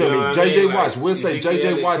 Listen to me. JJ Watts. We'll say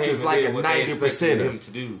JJ Watts is like a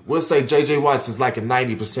 90%er. We'll say JJ Watts is like a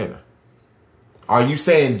 90%er. Are you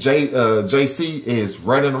saying JC is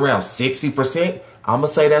running around 60%? I'm gonna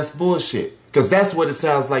say that's bullshit because that's what it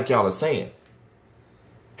sounds like y'all are saying.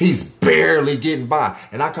 He's barely getting by.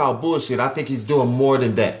 And I call bullshit. I think he's doing more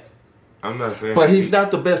than that. I'm not saying. But he's not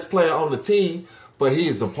the best player on the team. But he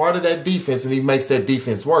is a part of that defense, and he makes that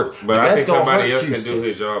defense work. But I think somebody else can do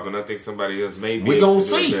his job, and I think somebody else may be able to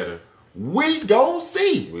do it better. We gon'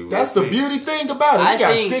 see. That's the beauty thing about it. We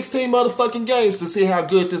got 16 motherfucking games to see how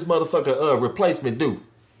good this motherfucker replacement do.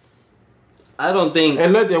 I don't think.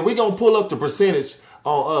 And we gonna pull up the percentage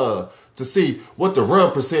on to see what the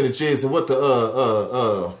run percentage is and what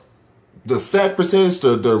the sack percentage,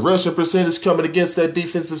 the rushing percentage coming against that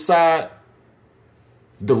defensive side,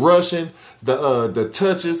 the rushing, the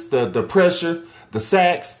touches, the pressure, the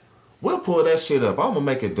sacks. We'll pull that shit up. I'm gonna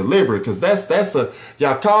make it deliberate because that's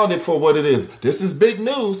y'all called it for what it is. This is big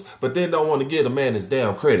news, but then don't want to give the man his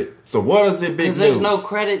damn credit. So what is it big news? Because there's no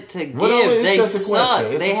credit to give. They suck.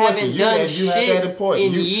 They haven't done shit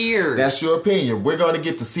in years. That's your opinion. We're gonna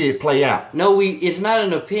get to see it play out. No, it's not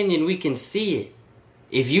an opinion. We can see it.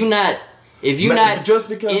 If you not just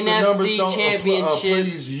because NFC the numbers don't championship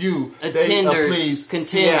please you, contenders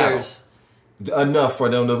Seattle enough for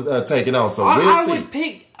them to take it on. So I would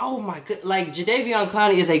pick. Oh my god! Like Jadeveon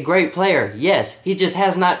Clowney is a great player. Yes, he just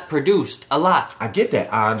has not produced a lot. I get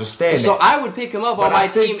that. I understand that. So I would pick him up on my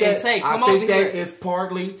team and say, "Come over here." I think that is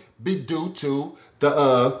partly be due to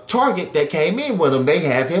the target that came in with him. They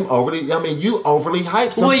have him overly. I mean, you overly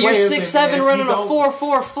hyped some players. Well, you're 6'7" running a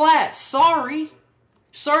 4.4 flat.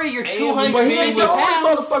 Sorry, you're 250 But he ain't the only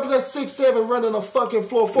pounds. motherfucker that's 6'7" running a fucking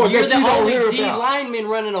 4.4. You're that you the don't hear only D about. lineman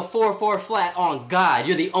running a 4.4 flat on God.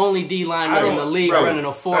 You're the only D lineman in the league running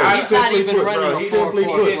a 4. Hey, He's not even running a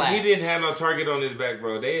 4.4 flat. He didn't have no target on his back,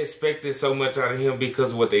 bro. They expected so much out of him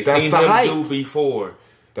because of what they That's seen the him hype. do before.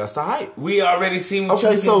 That's the hype. We already seen what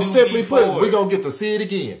Okay, you so can do simply before. put, we're going to get to see it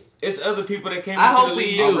again. It's other people that came I into hope the we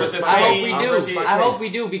league. do. with the I hope same we rest do. my I hope case. we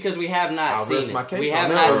do because we have not I'll seen rest my it. case We on have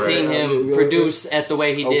that not already. seen him produce at the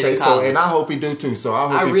way he did in college. So, and I hope he do too. So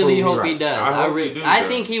I really hope he right. does. I hope he do, I though.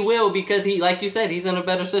 think he will because he, like you said, he's in a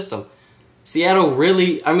better system. Seattle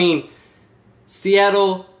really, I mean,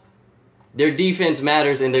 Seattle, their defense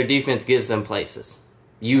matters and their defense gets them places.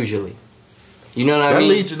 Usually. You know what I mean?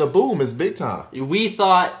 That Legion of Boom is big time. We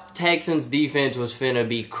thought Texans defense was finna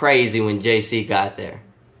be crazy when JC got there.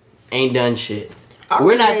 Ain't done shit.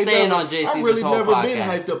 We're not staying on JC I really this whole never podcast. been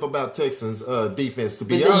hyped up about Texans defense, to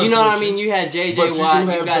be But honest you know with what I mean? You had JJ But Watt, do you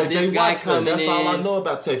have got J.J. this guy Watt's there. coming That's in. all I know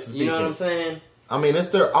about Texas You defense. know what I'm saying? I mean,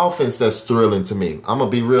 it's their offense that's thrilling to me. I'm gonna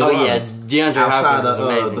be real Oh honest. yes, DeAndre Outside Hopkins is of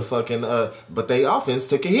amazing. the fucking, but they offense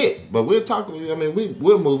took a hit. But we'll talk. I mean,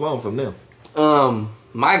 we'll move on from them.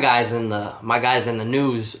 My guy's in the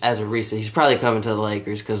news as of recent. He's probably coming to the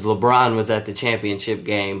Lakers because LeBron was at the championship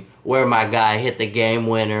game where my guy hit the game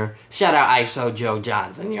winner. Shout out ISO Joe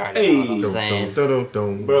Johnson. You already know what I'm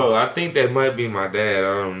saying. Bro, I think that might be my dad.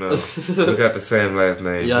 I don't know. We got the same last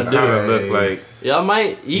name. Y'all He do. kind of look like. Y'all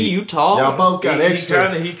might. You tall. Y'all both got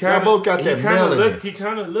extra. Y'all both got that melanin. He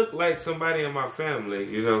kind of looked like somebody in my family,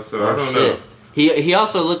 you know. So I don't shit. know. He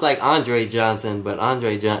also looked like Andre Johnson, but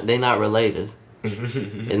Andre Johnson, they not related.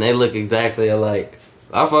 And they look exactly alike.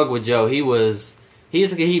 I fuck with Joe. He pulled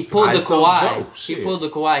the Kawhi. He pulled the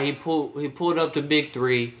Kawhi. He pulled up the big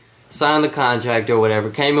three, signed the contract or whatever,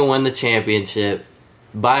 came and won the championship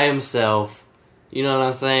by himself. You know what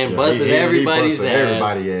I'm saying? Yeah, busted everybody's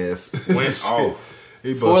busted ass. Went off.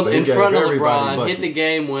 He in front of everybody LeBron, buckets. hit the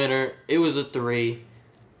game winner. It was a 3.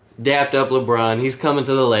 Dapped up LeBron. He's coming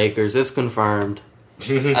to the Lakers. It's confirmed.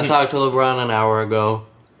 I talked to LeBron an hour ago.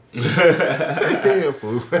 They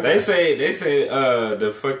say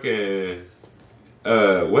the fucking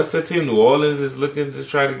what's the team? New Orleans is looking to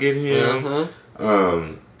try to get him.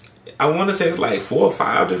 I want to say it's like 4 or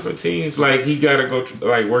 5 different teams. Like he got to go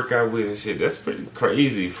work out with and shit. That's pretty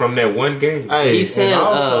crazy from that one game. Hey, He said, and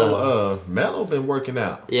also Melo been working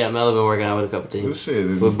out. Yeah, Melo been working out with a couple teams.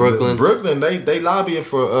 Shit, With Brooklyn. Brooklyn, they lobbying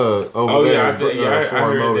for over there. I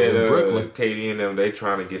heard over that in Brooklyn. KD and them they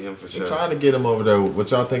trying to get him for sure. They're trying to get him over there. What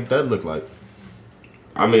y'all think that look like?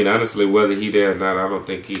 I mean, honestly, whether he there or not, I don't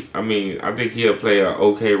think he. I mean, I think he'll play an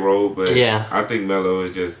okay role, but Yeah. I think Melo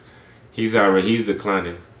is just he's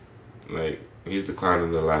declining. Like He's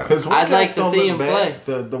declining a lot. His I'd like workouts to don't see look him bad.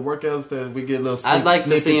 The workouts that we get little I'd like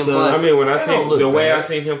to see him snippets of, play. I mean, when I they seen don't look the way bad. I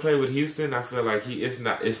seen him play with Houston, I feel like it's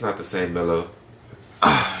not the same Melo.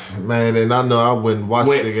 Man, and I know I wouldn't watch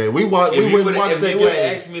the game. We wouldn't watch that If you would have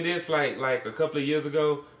game. asked me this like a couple of years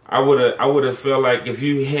ago, I would have felt like if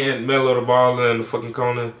you hand Melo the ball in the fucking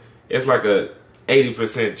corner, it's like a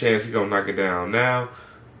 80% chance he gonna knock it down. Now,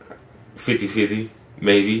 50-50,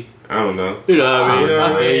 maybe. I don't know. You know what I mean? You know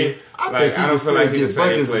what I mean? I Like, think he I can don't feel still like he's get the same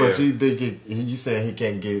buckets, player. but you think you saying he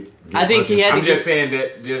can't get I think he buckets. had I'm to just saying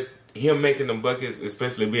that just him making them buckets,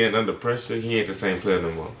 especially being under pressure, he ain't the same player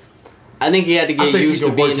no more. I think he had to I get think he used to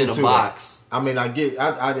can work being in a into box. it. I mean, I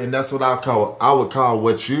and that's what I would call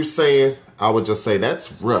what you're saying. I would just say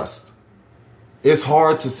that's rust. It's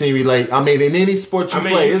hard to simulate. I mean, in any sport you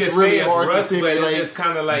play, you it's can really say hard rust, to simulate. but it's just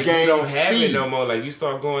kind of like you game don't have speed. it no more. Like you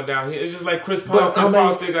start going down here. It's just like Chris Paul. But, Chris I mean-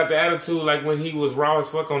 Paul still got the attitude like when he was raw as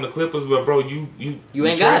fuck on the Clippers. But bro, you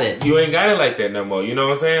ain't got it. You ain't got it like that no more. You know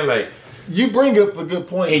what I'm saying? Like You bring up a good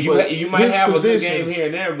point. and but you might his have position, a good game here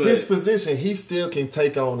and there, but his position, he still can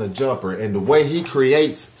take on a jumper, and the way he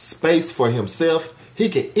creates space for himself, he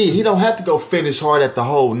can eat. He don't have to go finish hard at the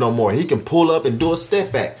hole no more. He can pull up and do a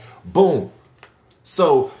step back. Boom.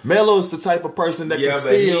 So Melo's the type of person that yeah, can but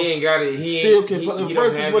still he ain't got it. He still ain't, can. he don't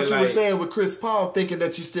Versus have what it you were like- saying with Chris Paul, thinking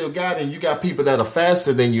that you still got it, and you got people that are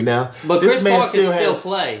faster than you now. But this Chris man Paul can still has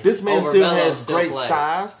play This man over still Melo has still great play.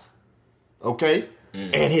 size. Okay,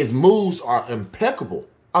 and his moves are impeccable.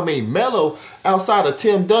 I mean, Melo, outside of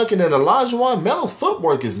Tim Duncan and Olajuwon, Melo's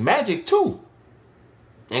footwork is magic too.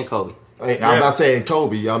 And Kobe. I'm not saying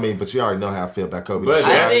Kobe. I mean, but you already know how I feel about Kobe. But, Shit,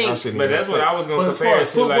 that's, shouldn't but even that's say. what I was But gonna as far compare as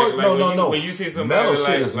it to. Like, footwork, like no. when you see Melo somebody shit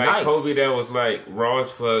like is nice. Kobe that was like raw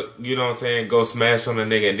as fuck, you know what I'm saying, go smash on a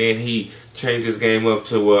nigga, and then he changed his game up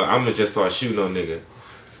to I'm gonna just start shooting on nigga.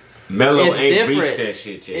 Melo It's ain't different. reached that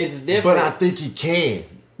shit yet. It's different. But I think he can.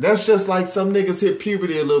 That's just like some niggas hit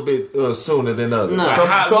puberty a little bit sooner than others. No. Some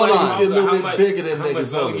Hold niggas on. get a little How bit much- bigger than how much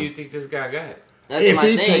niggas longer other. you think this guy got? That's If my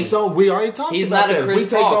he thing. takes on, we already talked He's about not a that. Chris We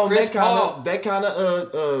take Paul. on Chris that kind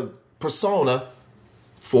of persona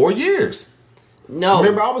 4 years. No.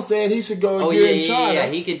 Remember, I was saying he should go a Oh year yeah, in China. yeah.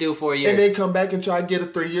 He could do 4 years. and then come back and try to get a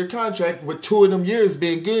 3-year contract with 2 of them years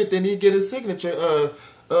being good. Then he get his signature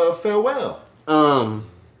farewell.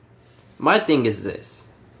 My thing is this.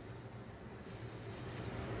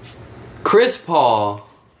 Chris Paul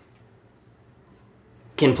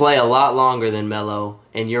can play a lot longer than Melo,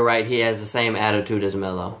 and you're right, he has the same attitude as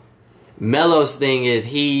Melo. Melo's thing is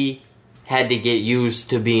he had to get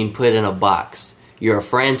used to being put in a box. You're a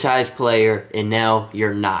franchise player, and now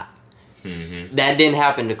you're not. That didn't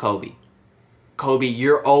happen to Kobe. Kobe,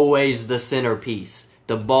 you're always the centerpiece.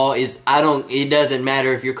 The ball is, it doesn't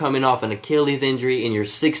matter if you're coming off an Achilles injury in your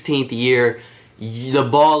 16th year, the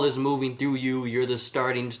ball is moving through you, you're the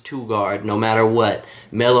starting 2 guard, no matter what.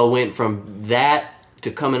 Melo went from that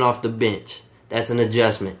to coming off the bench. That's an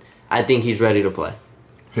adjustment. I think he's ready to play.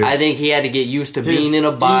 I think he had to get used to being in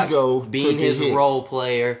a box, ego being took a his hit. role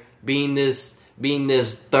player, being this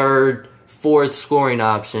 3rd, 4th scoring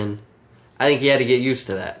option. I think he had to get used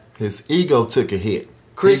to that. His ego took a hit.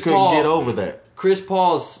 Chris he couldn't Paul- get over that. Chris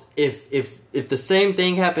Paul's if the same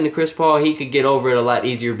thing happened to Chris Paul, he could get over it a lot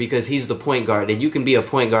easier because he's the point guard, and you can be a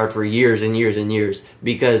point guard for years and years and years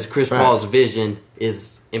because Chris Facts. Paul's vision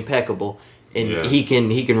is impeccable, and Yeah. he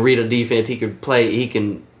can read a defense, he can play, he's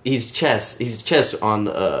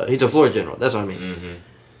on he's a floor general. That's what I mean.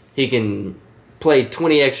 He can play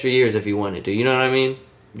 20 extra years if he wanted to. You know what I mean?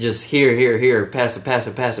 Just here,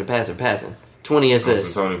 passing. 20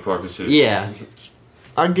 assists. Tony Parker shit. Yeah.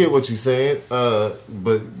 I get what you're saying,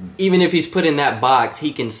 but Even if he's put in that box,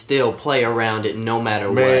 he can still play around it no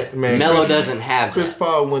matter what. Melo Chris- doesn't have Chris that.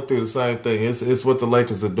 Paul went through the same thing. It's what the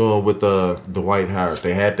Lakers are doing with Dwight Howard.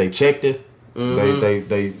 They checked it.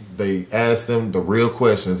 They asked him the real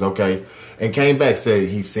questions, okay, and came back said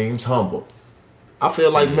he seems humble. I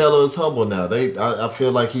feel like Melo is humble now. I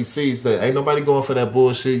feel like he sees that ain't nobody going for that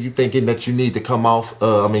bullshit. You thinking that you need to come off?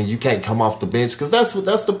 You can't come off the bench because that's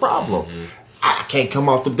the problem. I can't come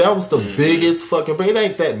off that was the biggest fucking. It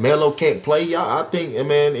ain't that Melo can't play, y'all. I think,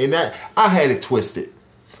 man, in that I had it twisted.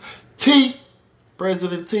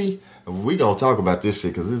 President T. We gonna talk about this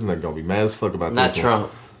shit because this nigga gonna be mad as fuck about Not this.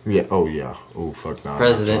 Trump. One. Yeah. Oh yeah. Oh fuck. Nah.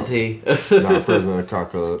 President not T. Trump. Nah, President of Car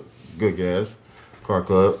Club. Good guys. Car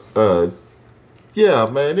Club. Yeah,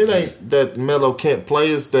 man. It ain't that Melo can't play.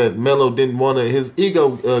 It's that Melo didn't want to. His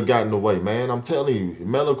ego got in the way, man. I'm telling you,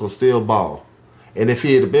 Melo can still ball. And if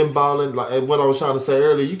he had been balling, like what I was trying to say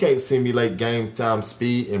earlier, you can't simulate game time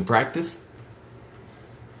speed in practice.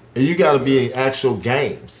 And you got to be in actual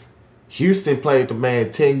games. Houston played the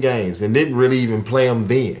man 10 games and didn't really even play him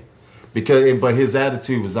then, but his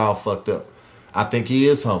attitude was all fucked up. I think he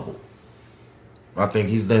is humble. I think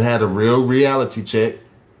he's then had a real reality check.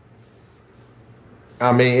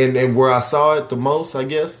 I mean, and where I saw it the most, I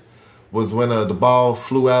guess, was when the ball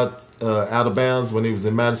flew out of bounds when he was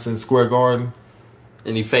in Madison Square Garden.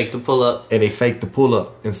 And he faked the pull up. And they faked the pull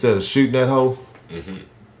up instead of shooting that hole. Mm-hmm.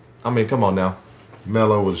 I mean, come on now.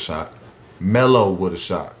 Melo would have shot. Melo would have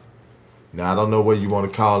shot. Now, I don't know what you want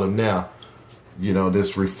to call him now. You know,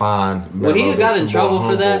 this refined Melo. Would he have got in trouble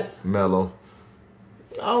for that? Melo.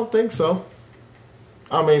 I don't think so.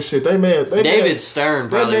 I mean, shit, David Stern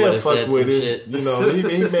probably would have said some with it. shit. You know,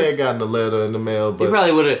 he may have gotten a letter in the mail, but he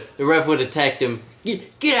probably would have. The ref would have teched him.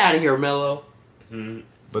 Get out of here, Melo.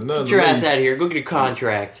 But get your ass out of here. Go get a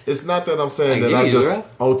contract. It's not that I'm saying that I just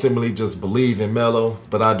ultimately just believe in Melo,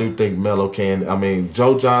 but I do think Melo can. I mean,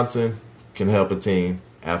 Joe Johnson can help a team,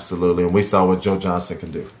 absolutely, and we saw what Joe Johnson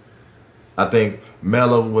can do. I think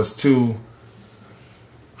Melo was too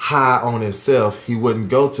high on himself. He wouldn't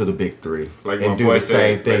go to the big three and do the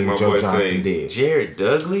same thing Joe Johnson did. Jared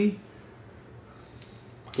Dudley?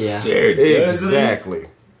 Yeah. Jared Dudley? Exactly.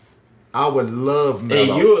 I would love Melo.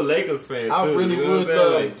 And you a Lakers fan too. I really would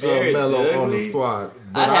love Melo on the squad.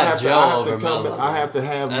 But I'd have Joe over Melo. I have to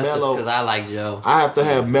have That's Melo because I like Joe. I have to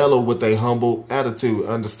have Melo with a humble attitude,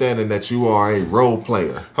 understanding that you are a role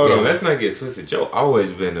player. Hold on, let's not get twisted. Joe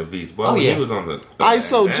always been a beast, boy. He was on the.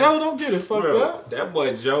 Joe, don't get it fucked up. That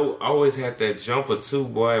boy Joe always had that jumper too,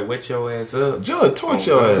 boy. Wet your ass up. Joe, torch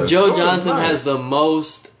your ass. Joe Johnson has the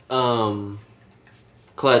most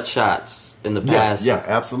clutch shots in the past. Yeah,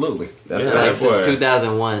 absolutely. That's like since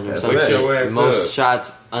 2001 or something.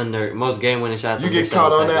 Most game-winning shots. You get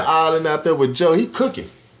caught on that island out there with Joe, he cooking.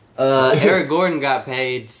 Eric Gordon got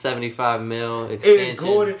paid $75 million extension. Eric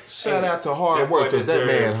Gordon, shout out to hard work, because that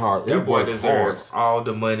man hard. That boy deserves all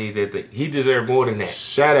the money he deserves more than that.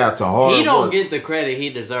 Shout out to hard work. He don't get the credit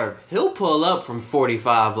he deserves. He'll pull up from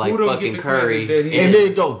 45 like fucking Curry, and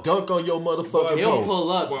then go dunk on your motherfucking post. He'll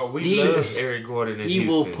pull up deep. Love Eric Gordon. He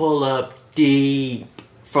will pull up deep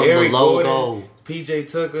from the logo. Gordon,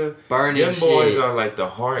 PJ Tucker, burning them boys are like the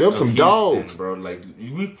heart. Them of some Houston, dogs, bro. Like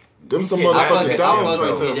them some motherfucking dogs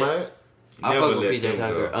right there, man. I fuck with PJ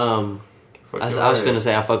Tucker. I was finna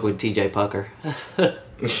say I fuck with TJ Pucker. I'm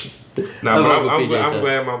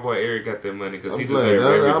glad my boy Eric got that money because he deserved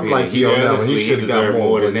every penny. I'm like you on that one. He should have got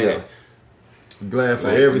more than that. Glad for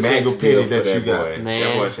every single penny that you got. Man,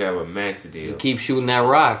 that boy should have a max deal. Keep shooting that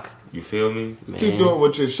rock. You feel me? Man. Keep doing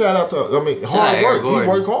what you. Shout out to. Hard work. He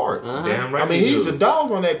work hard. Damn right. He's a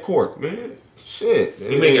dog on that court, man. Shit,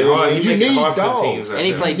 he make it hard. You need dogs, and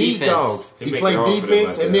he play defense. He play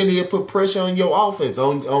defense, and then he'll put pressure on your offense,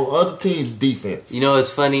 on other teams' defense. You know, it's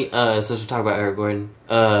funny. Since we're talking about Eric Gordon,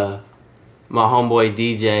 my homeboy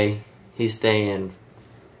DJ, he's staying in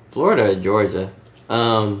Florida or Georgia.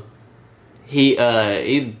 He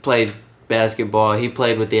played basketball. He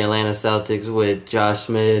played with the Atlanta Celtics with Josh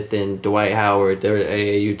Smith and Dwight Howard, their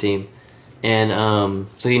AAU team, and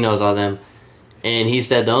so he knows all them. And he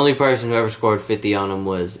said the only person who ever scored 50 on him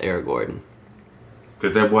was Eric Gordon.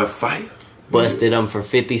 Cause that boy fire. Busted him for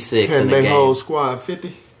 56 in the game. Whole squad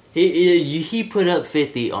 50. He put up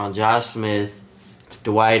 50 on Josh Smith,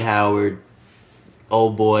 Dwight Howard,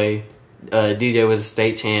 old boy, DJ was a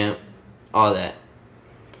state champ, all that.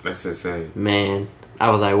 That's insane. Man, I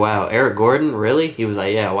was like, wow, Eric Gordon, really? He was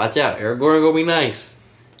like, yeah, watch out, Eric Gordon gonna be nice.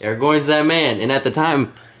 Eric Gordon's that man. And at the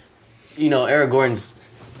time,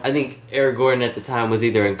 I think Eric Gordon at the time was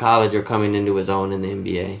either in college or coming into his own in the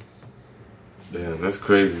NBA. Damn, that's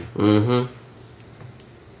crazy. Mm-hmm.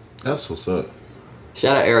 That's what's up.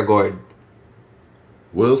 Shout out Eric Gordon.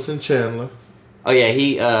 Wilson Chandler. Oh yeah,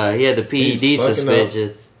 he had the PED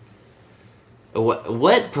suspension.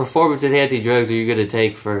 What performance enhancing drugs are you gonna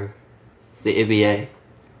take for the NBA?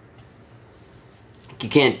 You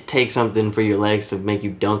can't take something for your legs to make you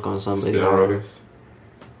dunk on somebody harder.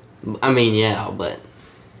 I mean, yeah, but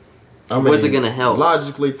what's it gonna help?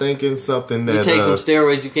 Logically thinking, something that you take some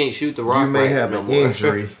steroids, you can't shoot the rock. You may have an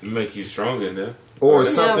injury, make you stronger now, or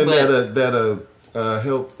something that'll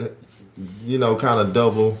help. Kind of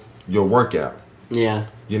double your workout. Yeah.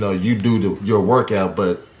 You do your workout,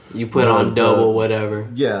 but you put on double whatever.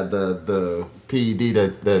 Yeah, the PED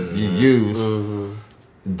that you use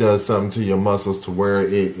does something to your muscles to where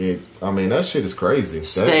it. I mean, that shit is crazy.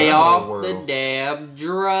 Stay off the damn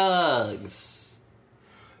drugs.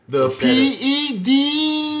 The PEDs.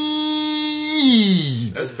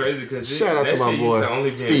 That's crazy because shout out to my boy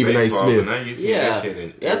Stephen A. Smith.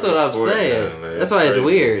 That's what I'm saying. That's why it's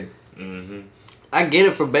weird. Mm-hmm. I get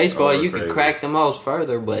it for baseball. Oh, You can crazy. crack them holes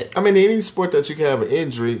further, but I mean, any sport that you can have an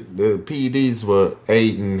injury, the PEDs will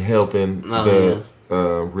aid in helping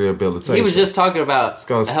rehabilitation. he was just talking about it's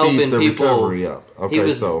gonna speed helping the people. recovery up. Okay, He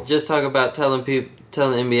was so just talking about telling the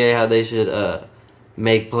NBA how they should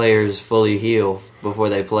make players fully heal before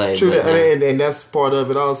they play. true, But, and that's part of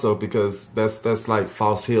it also because that's like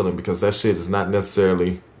false healing because that shit is not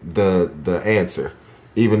necessarily the answer.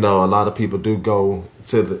 Even though a lot of people do go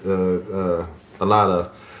to a lot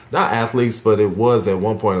of not athletes, but it was at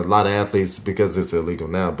one point a lot of athletes because it's illegal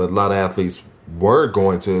now. But a lot of athletes were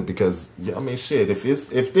going to it because I mean, shit. If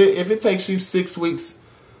it takes you 6 weeks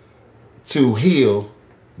to heal,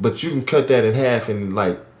 but you can cut that in half in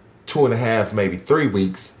like 2.5, maybe 3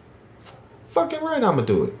 weeks. Fucking right, I'm gonna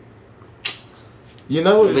do it. You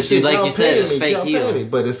know, But shit, like y'all you said, paying it's me, fake y'all paying healing. me,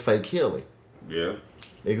 but it's fake healing. Yeah.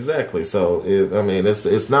 Exactly. So I mean,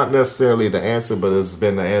 it's not necessarily the answer, but it's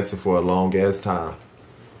been the answer for a long ass time.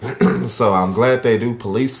 So I'm glad they do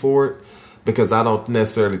police for it because I don't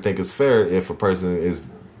necessarily think it's fair if a person is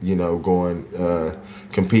going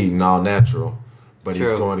competing all natural, but he's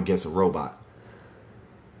True. going against a robot.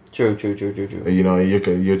 True.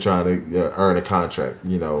 You're trying to earn a contract.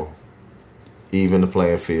 Even the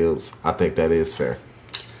playing fields. I think that is fair.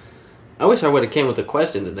 I wish I would have came with a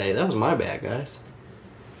question today. That was my bad, guys.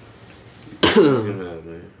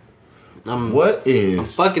 I'm What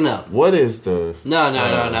is fucking up. What is the No.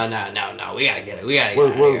 We gotta get it. We gotta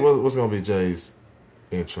get it. what's gonna be Jay's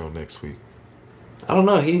intro next week? I don't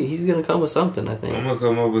know. He's gonna come with something. I I'm think. gonna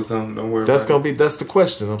come up with something. Don't worry. That's about gonna be the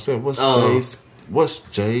question. I'm saying what's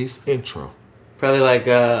Jay's intro? Probably like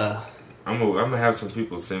it. I'm gonna have some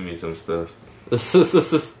people send me some stuff. That's Hey,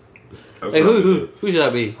 what I'm gonna do. who should I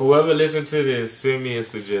be? Whoever listen to this, send me a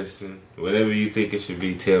suggestion. Whatever you think it should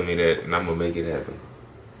be, tell me that, and I'm gonna make it happen.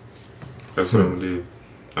 That's what I'm gonna do.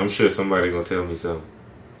 I'm sure somebody gonna tell me something.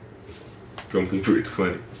 Gonna be pretty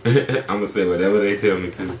funny. I'm gonna say whatever they tell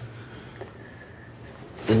me to.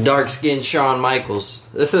 The dark skinned Shawn Michaels.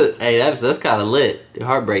 Hey, that's kind of lit. The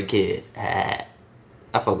Heartbreak Kid. I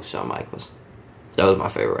fuck with Shawn Michaels. That was my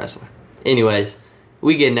favorite wrestler. Anyways,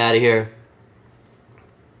 we getting out of here.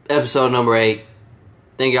 Episode number 8.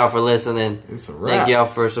 Thank y'all for listening. It's a wrap. Thank y'all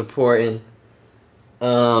for supporting.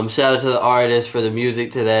 Shout out to the artists for the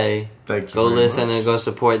music today. Thank you Go very listen much. and go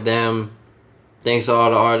support them. Thanks to all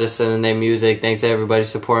the artists sending their music. Thanks to everybody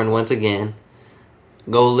supporting once again.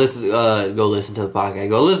 Go listen to the podcast.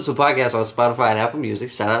 Go listen to the podcast on Spotify and Apple Music.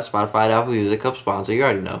 Shout out Spotify and Apple Music, Cup sponsor. You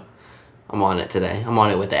already know. I'm on it today. I'm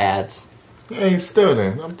on it with the ads. Hey,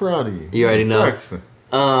 stunning. I'm proud of you. You already know. Practicing.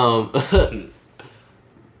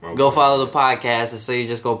 Go follow the podcast and so you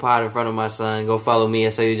just go pod in front of my son. Go follow me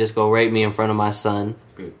and so you just go rate me in front of my son.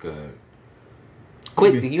 Good God.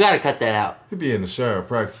 Quit. You gotta cut that out. You be in the shower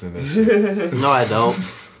practicing that shit. No, I don't.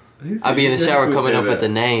 I be in the shower coming up with the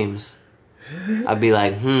names. I'd be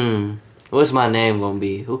like, what's my name gonna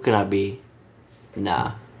be? Who can I be?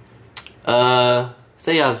 Nah.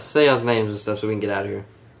 Say y'all's names and stuff so we can get out of here.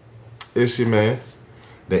 It's your man,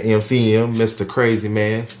 the MCM, Mr. Crazy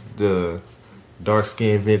Man, the dark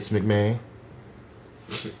skinned Vince McMahon,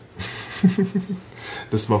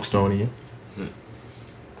 the Smokestonian.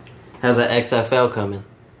 How's that XFL coming?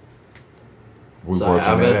 We're Sorry,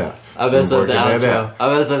 working that out. I messed We're up the working that outro. out.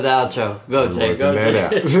 I messed up the outro. Go, We're Jay. Go, working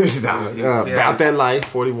that Jay. out. About that life,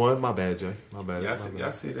 41. My bad, Jay. My bad.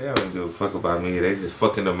 Y'all see, they don't give a fuck about me. They just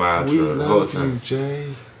fucking up my We outro the whole love you, time.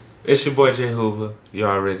 Jay. It's your boy Jay Hoover. You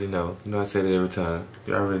already know. You know I say it every time.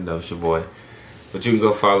 You already know it's your boy. But you can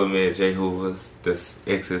go follow me at Jay Hoovers. That's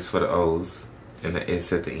X's for the O's and the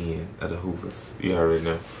S at the end of the Hoovers. You already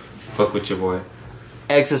know. Fuck with your boy.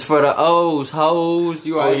 X is for the O's, hoes.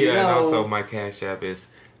 You Oh already yeah, know. and also my cash app is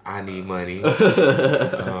I need money.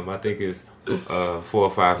 I think it's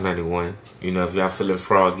 $4.591. You know, if y'all feeling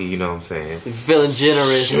froggy, you know what I'm saying. If you're feeling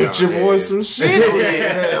generous. Get your boy some shit.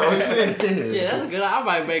 Oh, shit. Yeah, that's good. I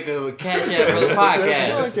might make a cash app for the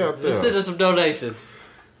podcast. Look out there. Send us some donations.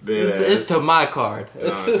 Yeah, It's to my card. you know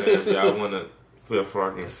what I'm saying? If y'all want to feel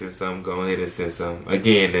froggy and send something, go ahead and send something.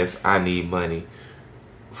 Again, that's I need money.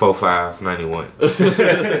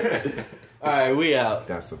 $4.591. All right, we out.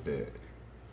 That's a bit.